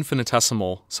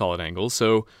infinitesimal solid angle.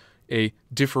 So a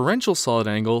differential solid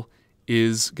angle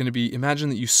is going to be, imagine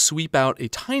that you sweep out a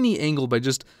tiny angle by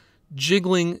just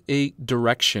jiggling a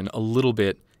direction a little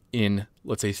bit in,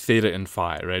 let's say, theta and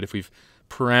phi, right? If we've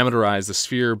parameterized the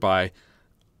sphere by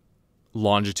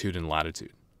longitude and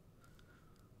latitude.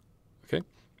 Okay?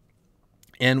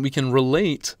 And we can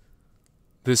relate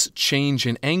this change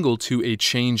in angle to a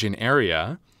change in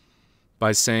area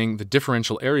by saying the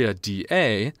differential area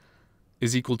dA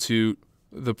is equal to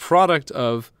the product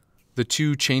of the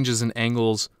two changes in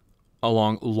angles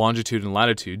along longitude and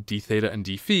latitude, d theta and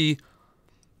d phi,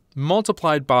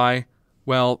 multiplied by,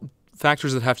 well,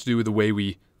 factors that have to do with the way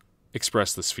we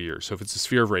express the sphere. So if it's a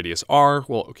sphere of radius r,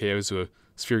 well, okay, as a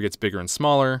sphere gets bigger and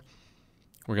smaller,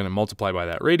 we're going to multiply by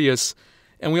that radius.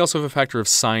 And we also have a factor of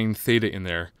sine theta in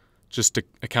there, just to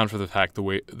account for the fact the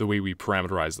way we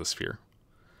parameterize the sphere.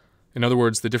 In other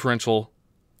words, the differential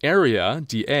area,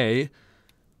 dA,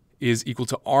 is equal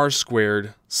to r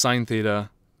squared sine theta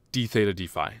d theta d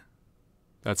phi.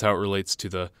 That's how it relates to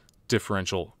the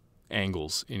differential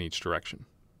angles in each direction.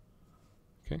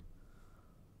 Okay?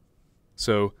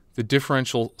 So the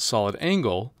differential solid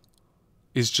angle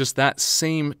is just that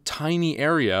same tiny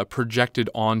area projected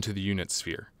onto the unit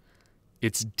sphere.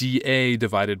 It's dA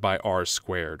divided by r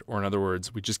squared, or in other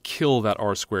words, we just kill that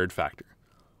r squared factor.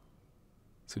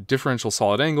 So differential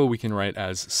solid angle we can write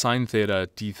as sine theta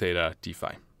d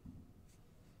phi.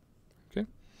 Okay?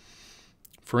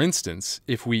 For instance,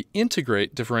 if we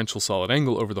integrate differential solid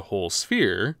angle over the whole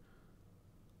sphere,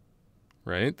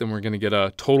 right, then we're going to get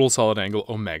a total solid angle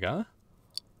omega.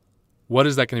 What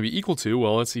is that going to be equal to?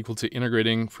 Well, it's equal to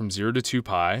integrating from 0 to 2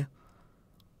 pi,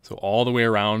 so all the way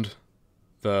around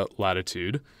the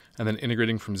latitude, and then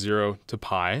integrating from 0 to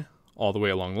pi all the way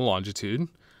along the longitude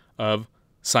of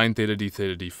sine theta d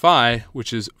phi,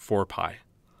 which is 4 pi.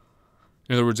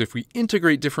 In other words, if we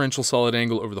integrate differential solid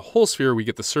angle over the whole sphere, we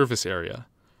get the surface area.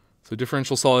 So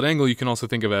differential solid angle you can also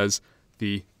think of as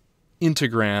the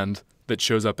integrand that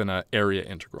shows up in an area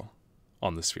integral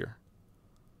on the sphere.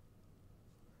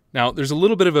 Now, there's a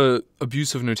little bit of a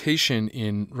abuse of notation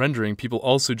in rendering. People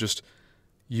also just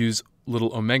use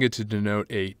little omega to denote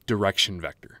a direction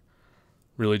vector,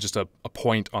 really just a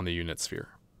point on the unit sphere.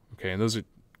 Okay, and those are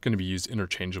going to be used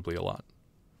interchangeably a lot.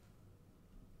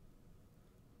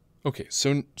 Okay,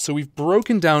 so we've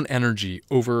broken down energy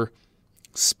over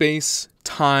space,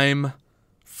 time,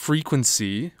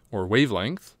 frequency, or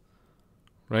wavelength,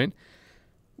 right?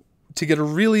 To get a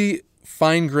really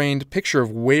fine-grained picture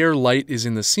of where light is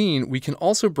in the scene, we can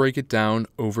also break it down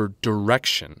over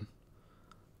direction.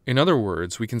 In other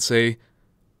words, we can say,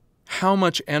 how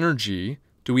much energy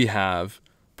do we have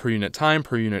per unit time,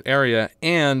 per unit area,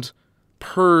 and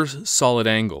per solid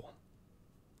angle?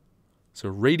 So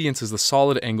radiance is the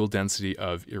solid angle density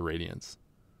of irradiance.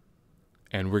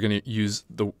 And we're going to use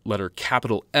the letter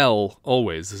capital L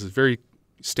always. This is very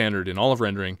standard in all of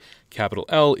rendering. Capital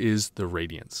L is the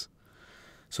radiance.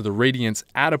 So the radiance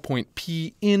at a point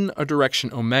P in a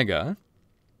direction omega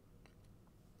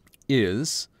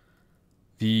is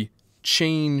the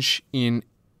change in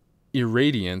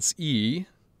irradiance E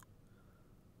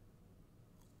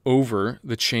over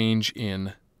the change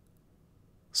in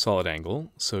solid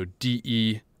angle. So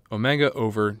dE omega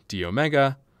over d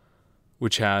omega,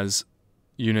 which has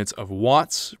units of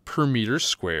watts per meter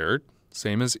squared,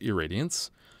 same as irradiance,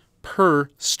 per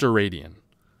steradian.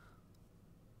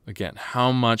 Again,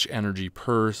 how much energy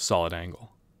per solid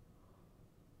angle?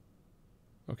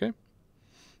 Okay?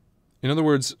 In other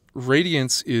words,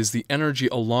 radiance is the energy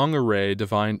along a ray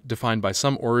defined by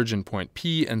some origin point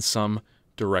P and some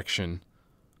direction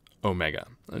omega.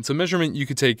 It's a measurement you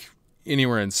could take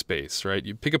anywhere in space, right?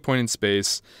 You pick a point in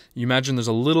space, you imagine there's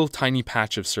a little tiny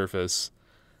patch of surface,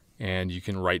 and you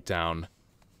can write down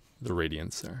the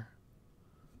radiance there.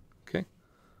 Okay?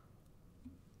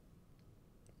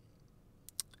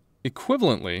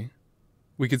 Equivalently,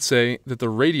 we could say that the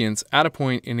radiance at a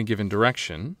point in a given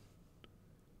direction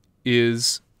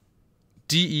is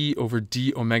dE over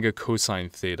d omega cosine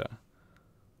theta,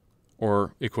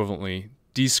 or equivalently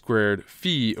d squared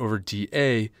phi over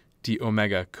dA d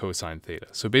omega cosine theta.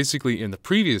 So basically in the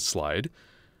previous slide,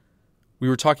 we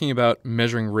were talking about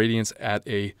measuring radiance at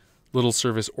a little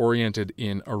surface oriented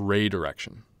in a ray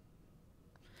direction.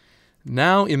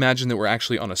 Now imagine that we're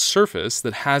actually on a surface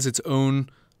that has its own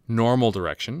normal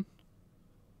direction.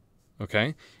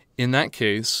 Okay? In that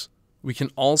case, we can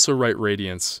also write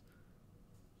radiance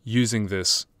using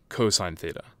this cosine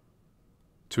theta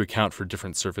to account for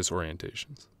different surface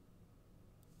orientations.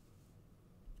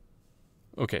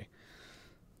 Okay,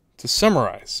 to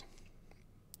summarize,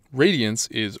 radiance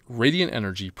is radiant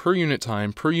energy per unit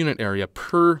time, per unit area,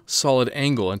 per solid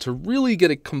angle. And to really get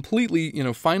a completely,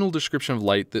 final description of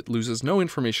light that loses no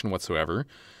information whatsoever,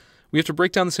 we have to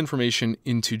break down this information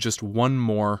into just one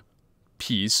more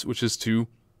piece, which is to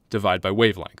divide by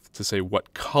wavelength, to say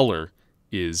what color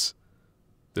is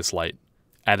this light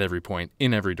at every point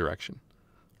in every direction.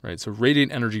 Right? So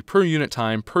radiant energy per unit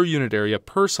time, per unit area,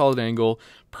 per solid angle,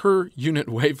 per unit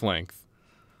wavelength.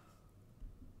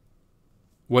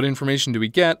 What information do we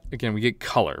get? Again, we get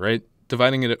color, right?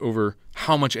 Dividing it over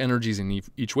how much energy is in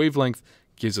each wavelength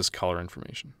gives us color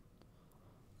information.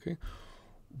 Okay.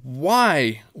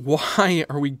 Why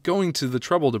are we going to the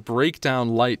trouble to break down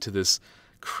light to this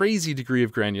crazy degree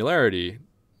of granularity?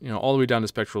 all the way down to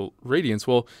spectral radiance?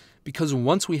 Well, because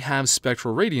once we have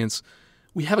spectral radiance,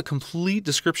 we have a complete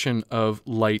description of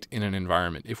light in an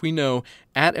environment. If we know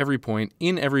at every point,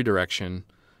 in every direction,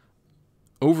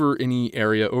 over any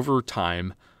area, over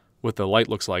time, what the light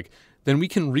looks like, then we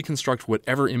can reconstruct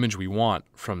whatever image we want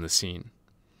from the scene.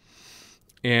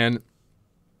 And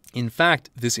in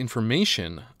fact, this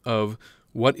information of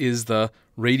what is the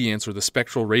radiance or the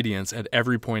spectral radiance at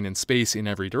every point in space in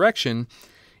every direction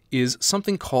is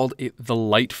something called the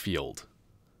light field.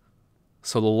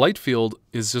 So the light field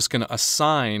is just going to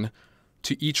assign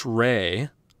to each ray,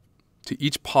 to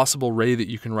each possible ray that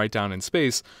you can write down in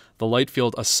space, the light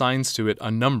field assigns to it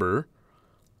a number,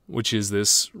 which is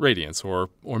this radiance, or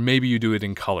maybe you do it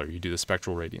in color, you do the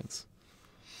spectral radiance.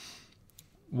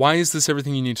 Why is this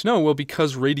everything you need to know? Well,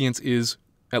 because radiance is,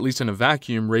 at least in a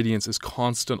vacuum, radiance is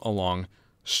constant along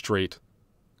straight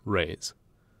rays.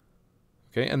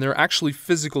 Okay, and there are actually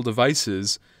physical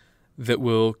devices that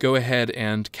will go ahead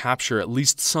and capture at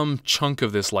least some chunk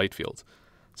of this light field.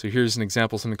 So here's an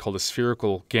example of something called a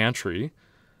spherical gantry,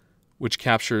 which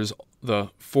captures the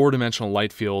four-dimensional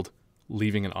light field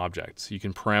leaving an object. So you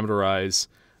can parameterize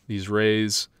these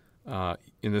rays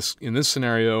in this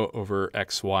scenario over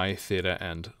x, y, theta,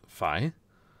 and phi,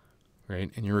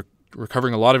 right? And you're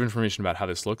recovering a lot of information about how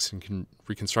this looks and can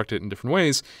reconstruct it in different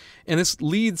ways. And this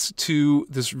leads to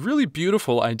this really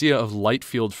beautiful idea of light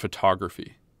field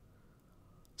photography.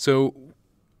 So,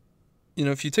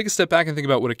 if you take a step back and think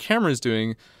about what a camera is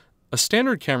doing, a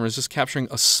standard camera is just capturing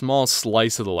a small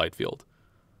slice of the light field,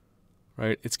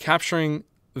 right? It's capturing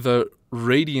the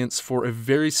radiance for a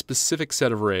very specific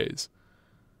set of rays.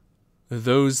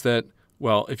 Those that,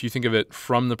 well, if you think of it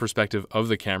from the perspective of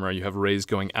the camera, you have rays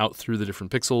going out through the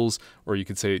different pixels, or you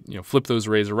could say, flip those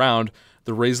rays around.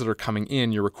 The rays that are coming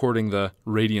in, you're recording the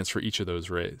radiance for each of those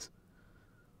rays.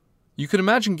 You could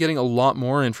imagine getting a lot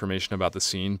more information about the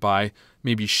scene by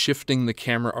maybe shifting the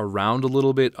camera around a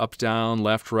little bit, up, down,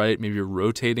 left, right, maybe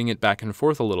rotating it back and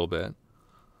forth a little bit.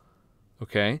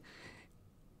 Okay?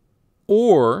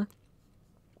 Or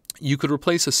you could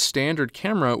replace a standard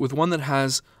camera with one that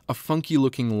has a funky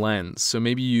looking lens. So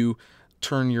maybe you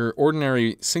turn your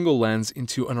ordinary single lens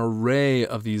into an array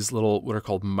of these little, what are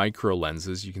called micro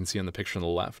lenses, you can see on the picture on the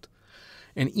left.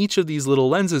 And each of these little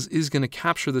lenses is going to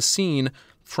capture the scene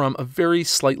from a very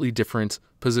slightly different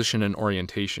position and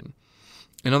orientation.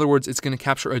 In other words, it's going to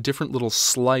capture a different little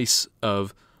slice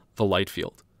of the light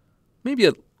field. Maybe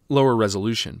at lower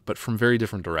resolution, but from very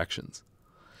different directions.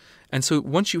 And so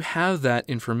once you have that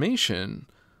information,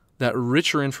 that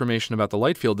richer information about the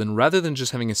light field, then rather than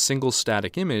just having a single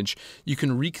static image, you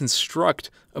can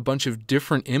reconstruct a bunch of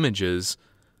different images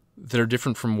that are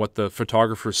different from what the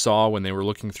photographer saw when they were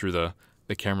looking through the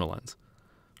camera lens.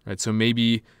 Right? So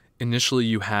maybe initially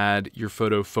you had your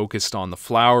photo focused on the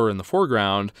flower in the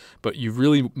foreground, but you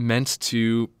really meant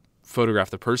to photograph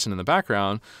the person in the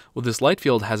background. Well, this light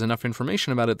field has enough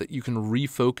information about it that you can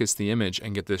refocus the image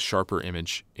and get this sharper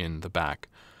image in the back.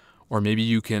 Or maybe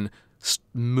you can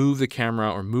move the camera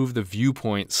or move the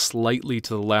viewpoint slightly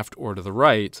to the left or to the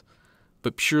right,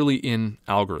 but purely in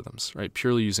algorithms, right?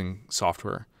 Purely using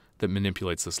software that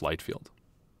manipulates this light field.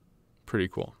 Pretty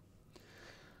cool.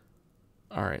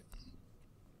 All right.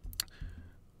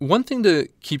 One thing to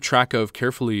keep track of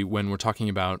carefully when we're talking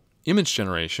about image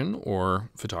generation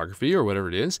or photography or whatever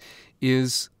it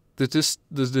is the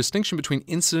distinction between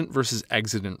incident versus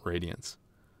excident radiance.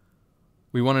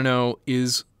 We want to know,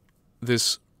 is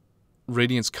this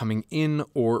radiance coming in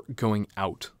or going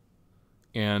out?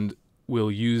 And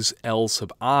we'll use L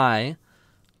sub I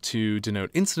to denote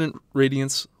incident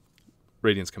radiance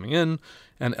coming in,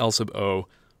 and L sub O,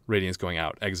 radiance going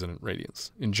out, excident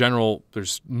radiance. In general,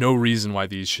 there's no reason why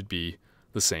these should be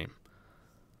the same.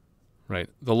 Right?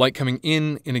 The light coming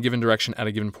in a given direction at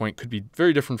a given point could be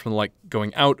very different from the light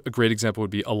going out. A great example would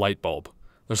be a light bulb.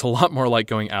 There's a lot more light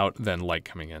going out than light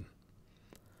coming in.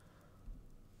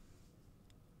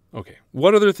 Okay,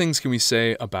 what other things can we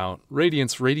say about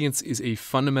radiance? Radiance is a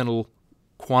fundamental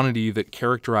quantity that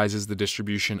characterizes the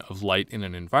distribution of light in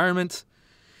an environment.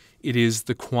 It is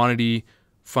the quantity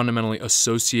fundamentally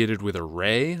associated with a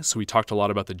ray. So we talked a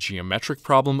lot about the geometric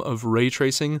problem of ray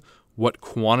tracing. What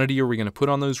quantity are we going to put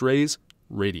on those rays?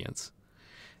 Radiance.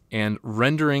 And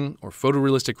rendering or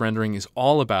photorealistic rendering is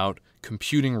all about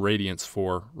computing radiance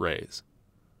for rays.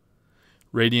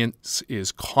 Radiance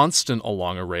is constant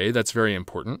along a ray. That's very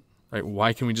important, right?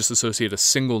 Why can we just associate a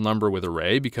single number with a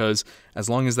ray? Because as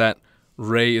long as that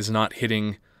ray is not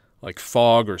hitting like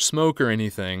fog or smoke or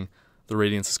anything, the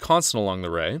radiance is constant along the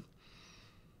ray.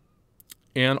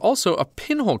 And also a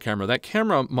pinhole camera, that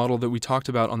camera model that we talked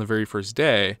about on the very first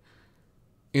day,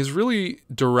 is really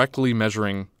directly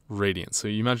measuring radiance. So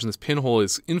you imagine this pinhole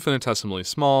is infinitesimally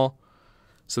small,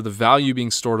 so the value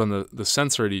being stored on the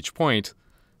sensor at each point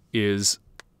is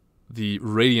the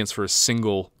radiance for a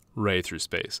single ray through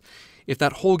space. If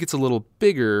that hole gets a little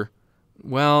bigger,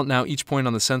 well, now each point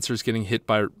on the sensor is getting hit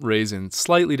by rays in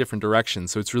slightly different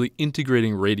directions, so it's really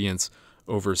integrating radiance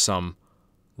over some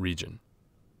region.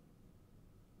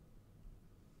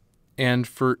 And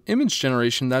for image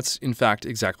generation, that's in fact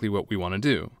exactly what we want to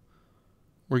do.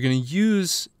 We're going to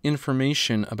use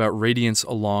information about radiance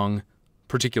along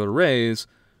particular rays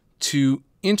to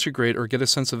integrate or get a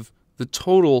sense of the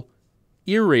total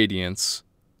irradiance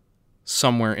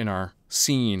somewhere in our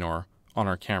scene or on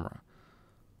our camera.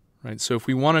 Right? So if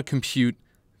we want to compute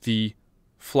the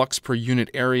flux per unit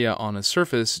area on a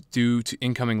surface due to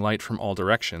incoming light from all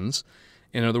directions,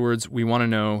 in other words, we want to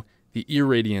know the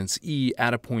irradiance E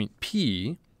at a point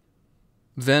P,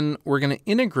 then we're going to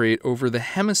integrate over the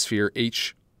hemisphere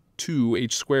h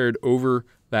squared over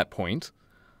that point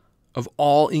of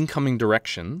all incoming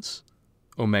directions,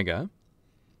 omega.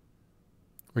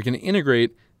 We're going to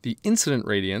integrate the incident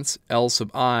radiance, L sub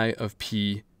I of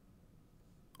P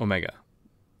omega.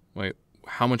 Right?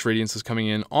 How much radiance is coming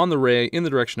in on the ray in the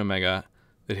direction omega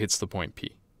that hits the point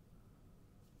P.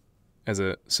 As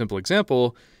a simple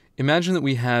example, imagine that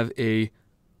we have a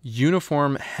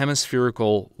uniform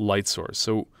hemispherical light source.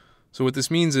 So what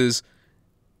this means is,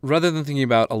 rather than thinking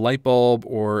about a light bulb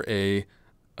or a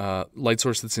light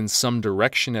source that's in some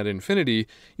direction at infinity,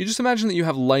 you just imagine that you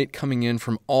have light coming in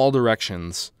from all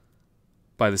directions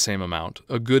by the same amount.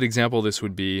 A good example of this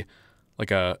would be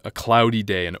like a cloudy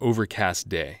day, an overcast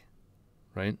day,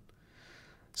 right?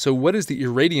 So what is the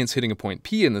irradiance hitting a point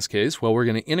P in this case? Well, we're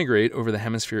going to integrate over the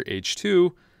hemisphere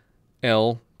H2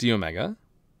 L d omega,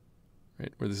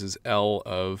 right, where this is L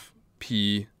of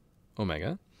P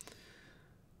omega.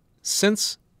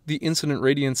 Since the incident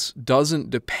radiance doesn't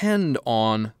depend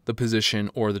on the position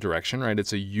or the direction, right?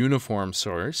 It's a uniform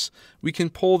source. We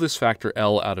can pull this factor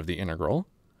L out of the integral.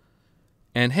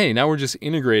 And hey, now we're just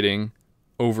integrating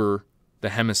over the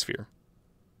hemisphere,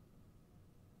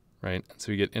 right?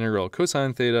 So we get integral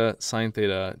cosine theta, sine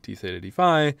theta, d theta, d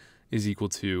phi is equal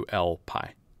to L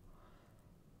pi.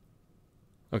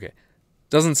 Okay,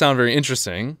 doesn't sound very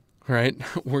interesting, right?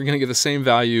 We're going to get the same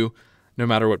value no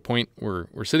matter what point we're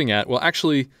sitting at. Well,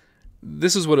 actually,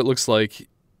 this is what it looks like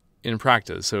in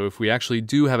practice. So if we actually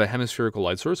do have a hemispherical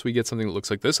light source, we get something that looks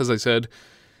like this. As I said,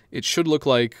 it should look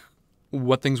like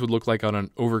what things would look like on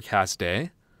an overcast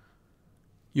day.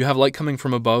 You have light coming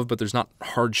from above, but there's not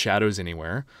hard shadows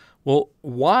anywhere. Well,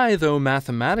 why, though,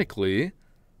 mathematically,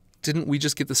 didn't we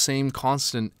just get the same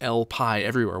constant L pi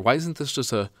everywhere? Why isn't this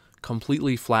just a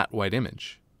completely flat white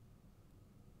image?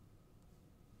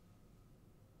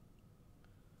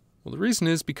 Well, the reason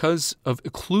is because of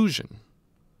occlusion,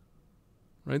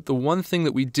 right? The one thing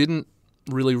that we didn't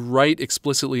really write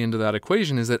explicitly into that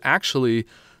equation is that actually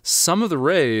some of the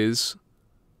rays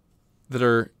that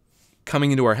are coming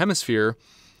into our hemisphere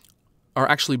are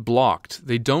actually blocked.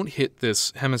 They don't hit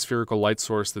this hemispherical light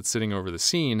source that's sitting over the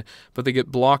scene, but they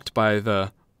get blocked by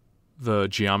the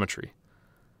geometry,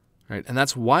 right? And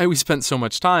that's why we spent so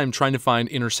much time trying to find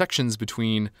intersections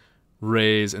between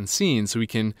rays and scenes so we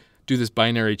can do this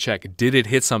binary check. Did it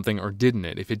hit something or didn't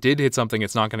it? If it did hit something,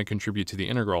 it's not going to contribute to the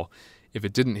integral. If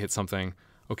it didn't hit something,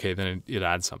 okay, then it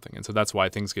adds something. And so that's why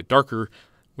things get darker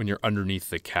when you're underneath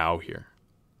the cow here.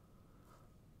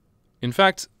 In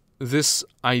fact, this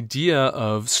idea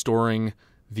of storing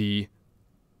the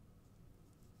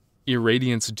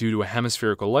irradiance due to a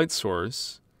hemispherical light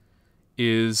source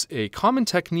is a common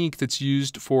technique that's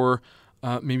used for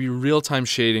maybe real-time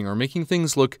shading or making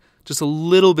things look just a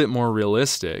little bit more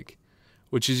realistic,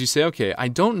 which is you say, okay, I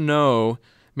don't know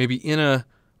maybe in a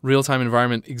real-time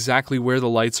environment exactly where the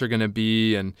lights are going to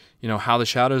be and how the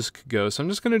shadows could go. So I'm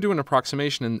just going to do an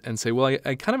approximation and say, well,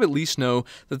 I kind of at least know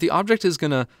that the object is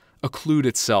going to occlude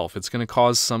itself. It's going to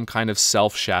cause some kind of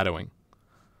self-shadowing.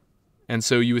 And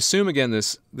so you assume, again,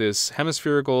 this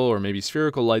hemispherical or maybe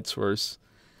spherical light source.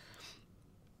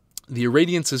 The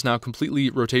irradiance is now completely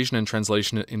rotation and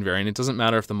translation invariant. It doesn't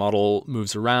matter if the model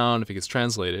moves around, if it gets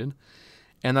translated.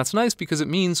 And that's nice because it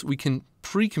means we can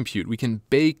pre-compute, we can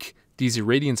bake these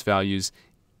irradiance values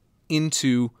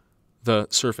into the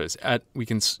surface. We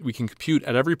can compute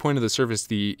at every point of the surface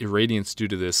the irradiance due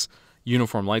to this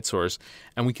uniform light source,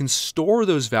 and we can store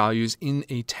those values in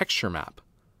a texture map.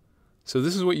 So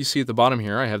this is what you see at the bottom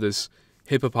here. I have this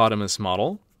hippopotamus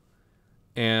model,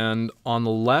 and on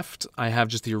the left I have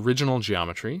just the original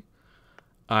geometry.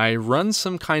 I run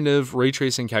some kind of ray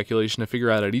tracing calculation to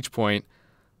figure out at each point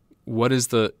what is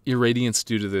the irradiance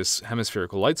due to this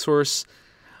hemispherical light source.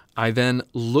 I then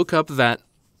look up that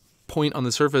point on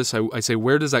the surface. I say,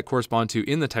 where does that correspond to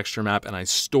in the texture map? And I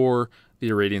store the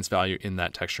irradiance value in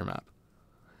that texture map.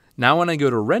 Now when I go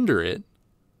to render it,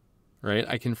 right,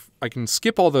 I can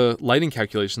skip all the lighting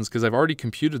calculations because I've already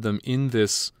computed them in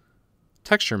this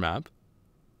texture map.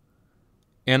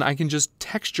 And I can just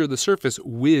texture the surface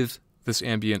with this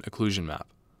ambient occlusion map.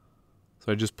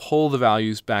 So I just pull the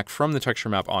values back from the texture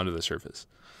map onto the surface.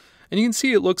 And you can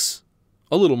see it looks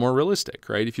a little more realistic,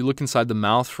 right? If you look inside the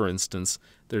mouth, for instance,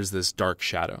 there's this dark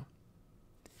shadow.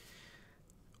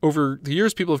 Over the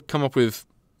years, people have come up with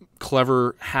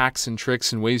clever hacks and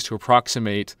tricks and ways to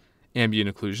approximate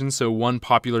ambient occlusion. So one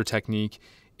popular technique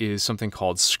is something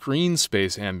called screen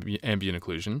space ambient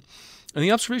occlusion. And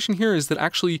the observation here is that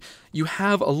actually you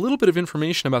have a little bit of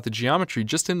information about the geometry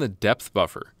just in the depth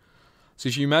buffer. So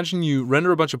if you imagine you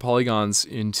render a bunch of polygons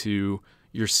into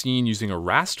your scene using a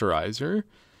rasterizer,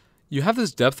 you have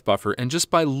this depth buffer, and just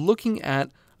by looking at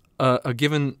a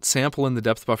given sample in the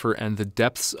depth buffer and the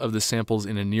depths of the samples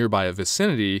in a nearby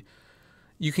vicinity,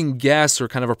 you can guess or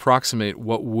kind of approximate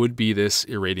what would be this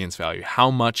irradiance value,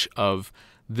 how much of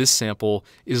this sample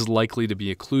is likely to be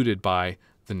occluded by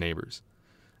the neighbors.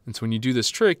 And so when you do this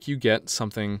trick, you get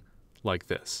something like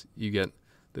this. You get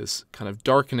this kind of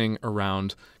darkening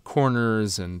around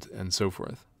corners and so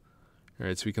forth. All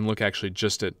right, so we can look actually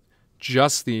just at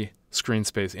the screen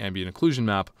space ambient occlusion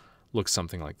map looks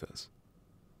something like this.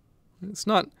 It's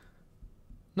not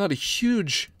a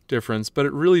huge difference, but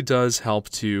it really does help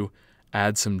to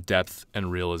add some depth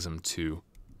and realism to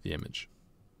the image.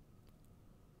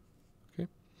 Okay.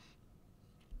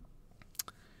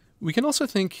 We can also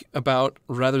think about,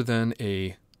 rather than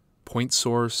a point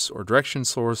source or direction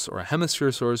source or a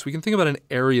hemisphere source, we can think about an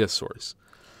area source.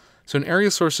 So an area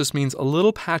source just means a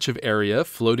little patch of area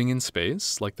floating in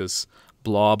space, like this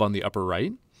blob on the upper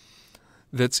right,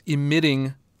 that's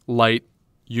emitting light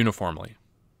uniformly.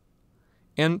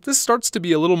 And this starts to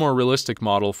be a little more realistic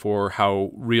model for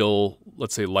how real,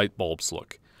 let's say, light bulbs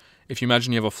look. If you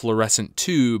imagine you have a fluorescent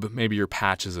tube, maybe your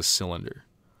patch is a cylinder.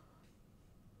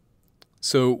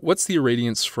 So what's the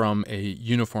irradiance from a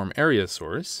uniform area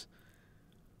source?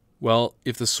 Well,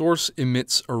 if the source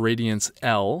emits a radiance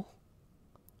L,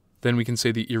 then we can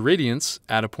say the irradiance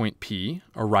at a point P,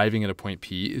 arriving at a point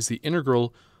P, is the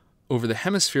integral over the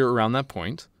hemisphere around that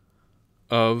point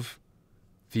of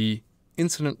the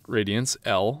incident radiance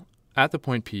L at the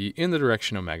point P in the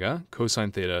direction omega,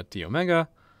 cosine theta d omega,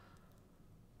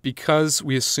 because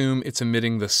we assume it's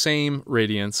emitting the same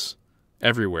radiance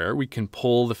everywhere. We can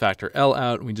pull the factor L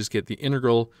out, and we just get the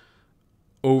integral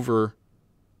over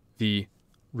the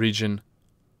region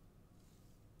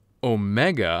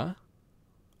omega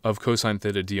of cosine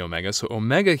theta d omega. So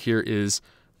omega here is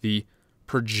the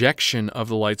projection of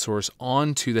the light source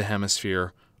onto the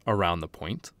hemisphere around the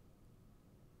point.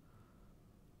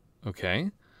 Okay,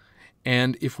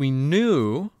 and if we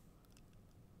knew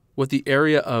what the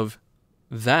area of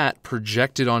that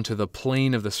projected onto the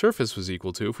plane of the surface was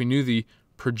equal to, if we knew the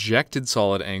projected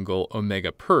solid angle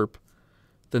omega perp,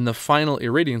 then the final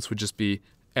irradiance would just be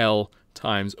L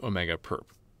times omega perp.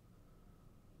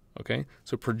 Okay,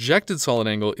 so projected solid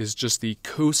angle is just the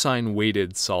cosine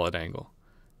weighted solid angle.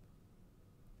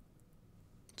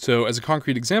 So as a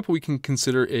concrete example, we can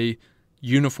consider a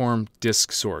uniform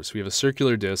disk source. We have a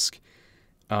circular disk,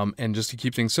 and just to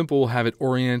keep things simple, we'll have it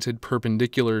oriented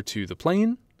perpendicular to the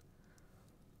plane.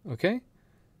 Okay,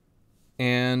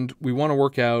 and we want to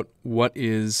work out what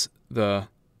is the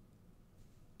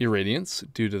irradiance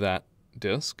due to that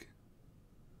disk.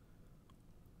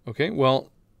 Okay,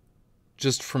 well,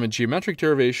 just from a geometric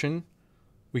derivation,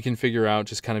 we can figure out,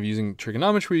 just kind of using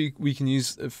trigonometry, we can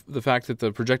use the fact that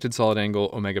the projected solid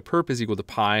angle omega perp is equal to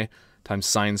pi times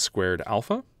sine squared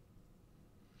alpha.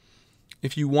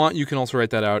 If you want, you can also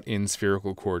write that out in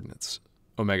spherical coordinates.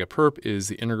 Omega perp is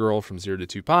the integral from 0 to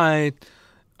 2 pi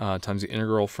times the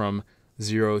integral from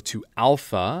 0 to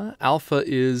alpha. Alpha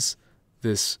is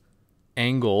this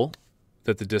angle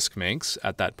that the disk makes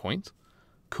at that point.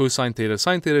 Cosine theta,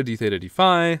 sine theta, d theta, d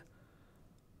phi.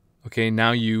 Okay,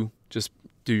 now you just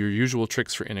do your usual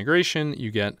tricks for integration. You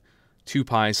get 2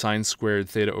 pi sine squared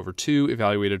theta over 2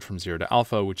 evaluated from 0 to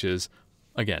alpha, which is,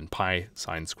 again, pi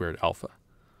sine squared alpha.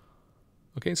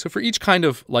 Okay, so for each kind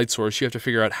of light source, you have to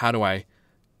figure out, how do I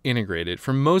integrate it?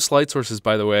 For most light sources,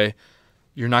 by the way,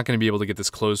 you're not going to be able to get this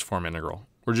closed form integral.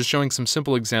 We're just showing some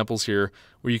simple examples here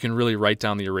where you can really write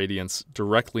down the irradiance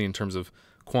directly in terms of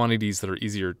quantities that are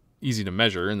easy to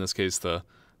measure, in this case the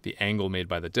angle made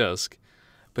by the disk.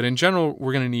 But in general,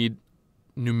 we're going to need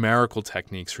numerical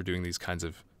techniques for doing these kinds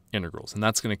of integrals, and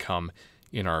that's going to come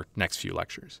in our next few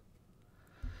lectures.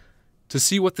 To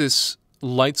see what this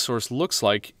light source looks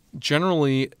like,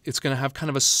 generally it's going to have kind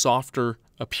of a softer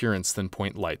appearance than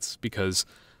point lights because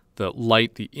the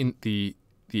light, the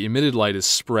emitted light is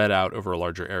spread out over a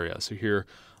larger area. So here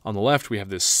on the left, we have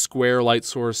this square light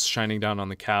source shining down on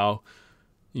the cow.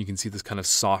 You can see this kind of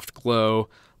soft glow.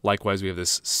 Likewise, we have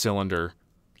this cylinder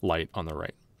light on the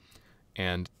right.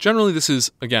 And generally, this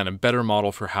is, again, a better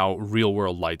model for how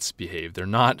real-world lights behave. They're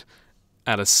not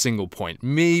at a single point.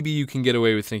 Maybe you can get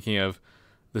away with thinking of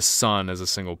the sun as a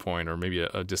single point or maybe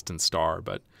a distant star,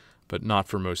 but not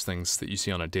for most things that you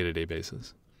see on a day-to-day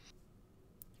basis.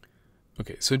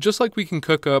 Okay, so just like we can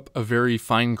cook up a very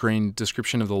fine-grained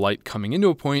description of the light coming into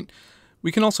a point,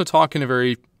 we can also talk in a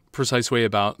very precise way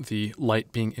about the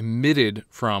light being emitted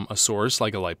from a source,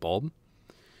 like a light bulb.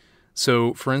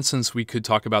 So, for instance, we could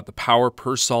talk about the power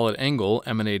per solid angle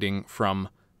emanating from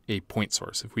a point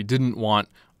source, if we didn't want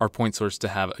our point source to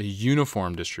have a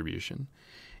uniform distribution.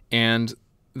 And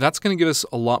that's going to give us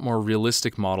a lot more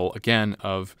realistic model, again,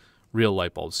 of real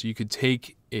light bulbs. So you could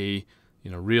take a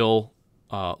real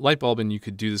light bulb and you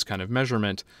could do this kind of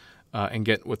measurement and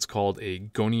get what's called a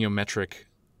goniometric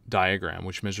diagram,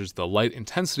 which measures the light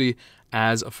intensity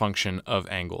as a function of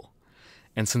angle.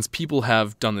 And since people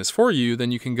have done this for you,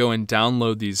 then you can go and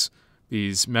download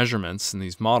these measurements and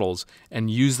these models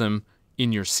and use them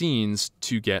in your scenes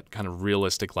to get kind of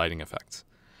realistic lighting effects.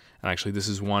 And actually, this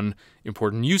is one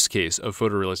important use case of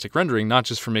photorealistic rendering, not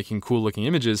just for making cool looking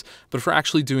images, but for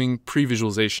actually doing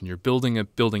pre-visualization. You're building a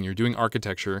building, you're doing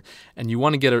architecture, and you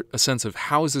want to get a sense of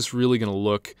how is this really going to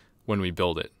look when we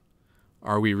build it?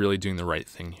 Are we really doing the right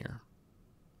thing here?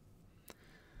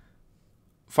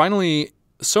 Finally,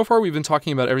 so far we've been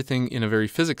talking about everything in a very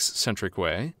physics-centric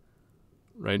way,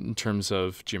 right, in terms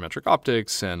of geometric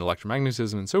optics and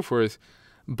electromagnetism and so forth.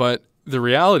 But the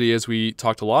reality, as we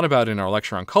talked a lot about in our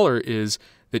lecture on color, is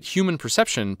that human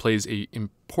perception plays an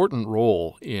important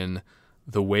role in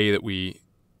the way that we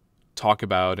talk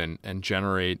about and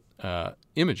generate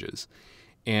images.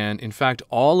 And in fact,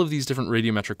 all of these different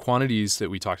radiometric quantities that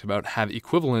we talked about have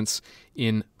equivalents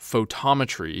in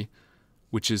photometry,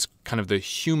 which is kind of the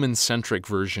human-centric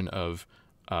version of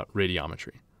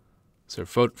radiometry. So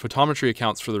photometry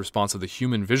accounts for the response of the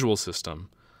human visual system.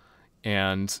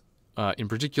 And in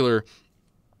particular,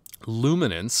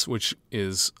 luminance, which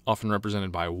is often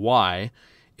represented by Y,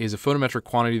 is a photometric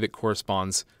quantity that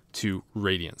corresponds to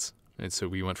radiance. And so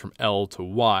we went from L to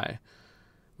Y.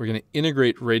 We're going to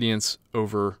integrate radiance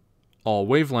over all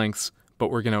wavelengths, but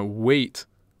we're going to weight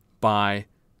by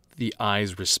the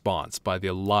eye's response, by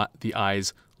the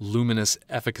eye's luminous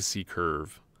efficacy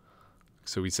curve.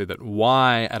 So we say that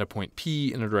Y at a point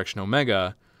P in a direction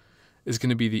omega is going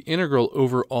to be the integral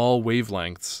over all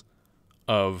wavelengths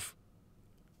of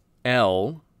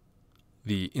L,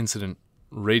 the incident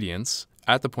radiance,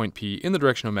 at the point P in the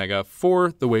direction omega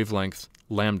for the wavelength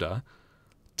lambda,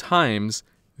 times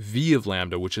V of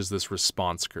lambda, which is this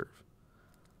response curve.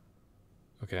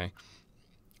 Okay?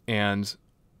 And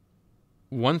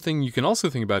one thing you can also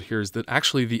think about here is that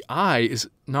actually the eye is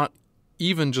not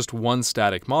even just one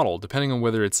static model. Depending on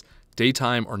whether it's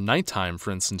daytime or nighttime,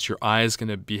 for instance, your eye is going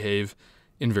to behave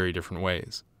in very different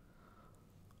ways.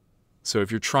 So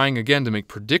if you're trying, again, to make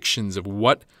predictions of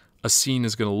what a scene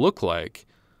is going to look like,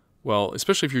 well,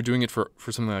 especially if you're doing it for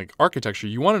something like architecture,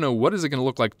 you want to know what is it going to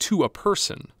look like to a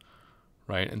person,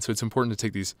 right? And so it's important to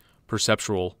take these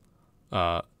perceptual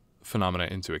phenomena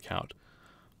into account.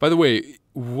 By the way,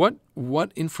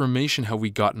 what information have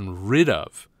we gotten rid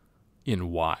of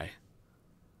in Y?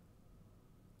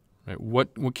 Right?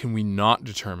 What can we not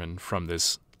determine from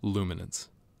this luminance?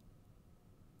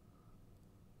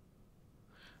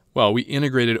 Well, we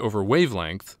integrated over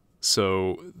wavelength,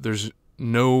 so there's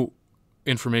no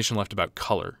information left about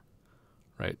color,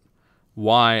 right?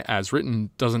 Y, as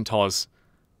written, doesn't tell us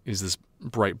is this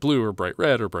bright blue or bright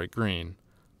red or bright green,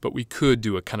 but we could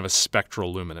do a kind of a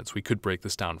spectral luminance. We could break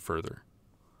this down further.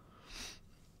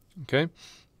 Okay?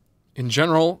 In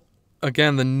general,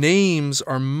 again, the names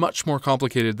are much more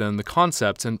complicated than the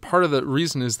concepts, and part of the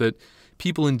reason is that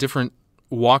people in different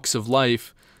walks of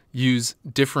life use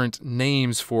different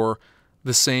names for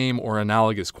the same or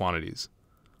analogous quantities.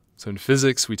 So in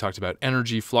physics, we talked about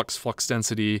energy, flux, flux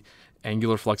density,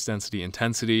 angular flux density,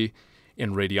 intensity.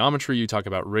 In radiometry, you talk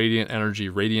about radiant energy,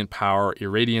 radiant power,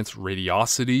 irradiance,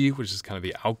 radiosity, which is kind of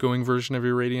the outgoing version of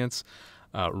irradiance,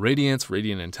 radiance,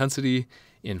 radiant intensity.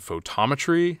 In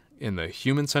photometry, in the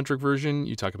human-centric version,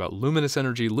 you talk about luminous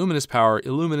energy, luminous power,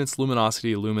 illuminance,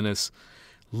 luminosity, luminous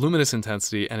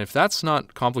intensity. And if that's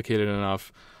not complicated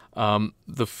enough,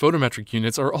 the photometric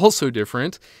units are also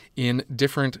different in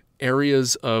different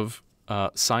areas of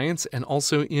science and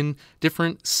also in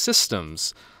different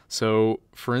systems. So,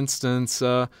 for instance,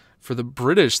 for the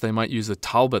British, they might use the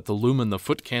Talbot, the lumen, the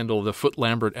foot candle, the foot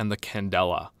lambert, and the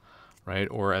candela, right?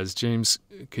 Or as James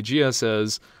Kajia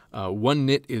says, 1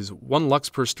 nit is 1 lux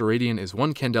per steradian, is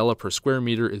 1 candela per square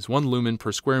meter, is 1 lumen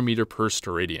per square meter per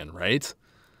steradian, right?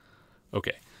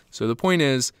 Okay, so the point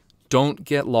is, don't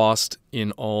get lost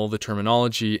in all the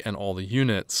terminology and all the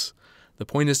units. The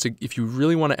point is to, if you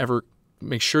really want to ever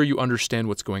make sure you understand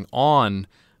what's going on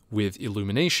with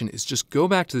illumination, is just go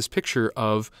back to this picture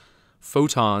of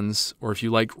photons, or if you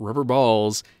like, rubber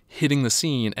balls, hitting the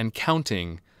scene and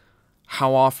counting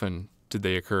how often did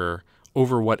they occur,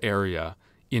 over what area,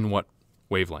 in what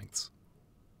wavelengths.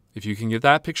 If you can get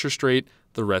that picture straight,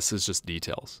 the rest is just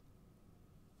details.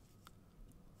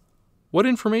 What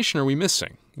information are we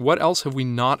missing? What else have we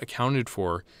not accounted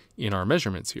for in our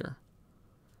measurements here?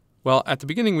 Well, at the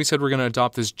beginning we said we're going to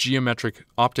adopt this geometric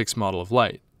optics model of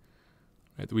light.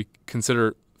 Right? We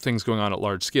consider things going on at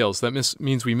large scales. So that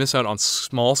means we miss out on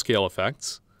small scale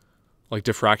effects, like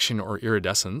diffraction or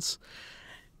iridescence.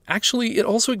 Actually, it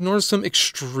also ignores some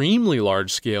extremely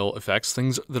large scale effects,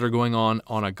 things that are going on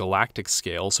a galactic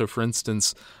scale. So for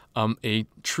instance, a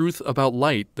truth about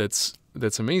light that's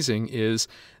amazing is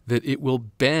that it will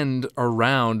bend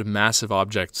around massive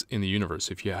objects in the universe.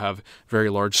 If you have very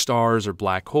large stars or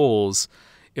black holes,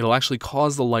 it'll actually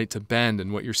cause the light to bend.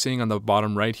 And what you're seeing on the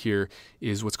bottom right here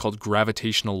is what's called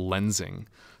gravitational lensing.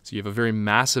 So you have a very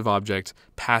massive object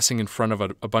passing in front of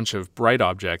a bunch of bright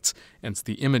objects, and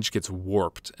the image gets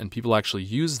warped. And people actually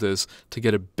use this to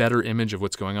get a better image of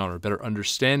what's going on, or a better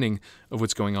understanding of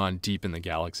what's going on deep in the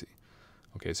galaxy.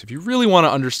 Okay, so if you really want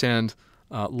to understand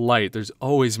light, there's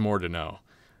always more to know.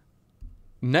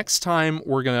 Next time,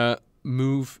 we're going to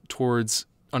move towards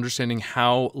understanding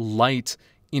how light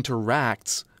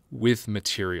interacts with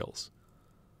materials.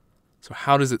 So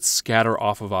how does it scatter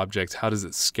off of objects? How does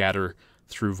it scatter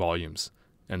through volumes,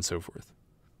 and so forth?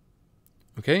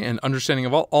 Okay, and understanding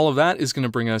of all of that is going to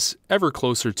bring us ever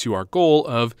closer to our goal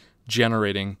of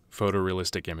generating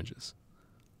photorealistic images.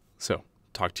 So,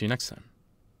 talk to you next time.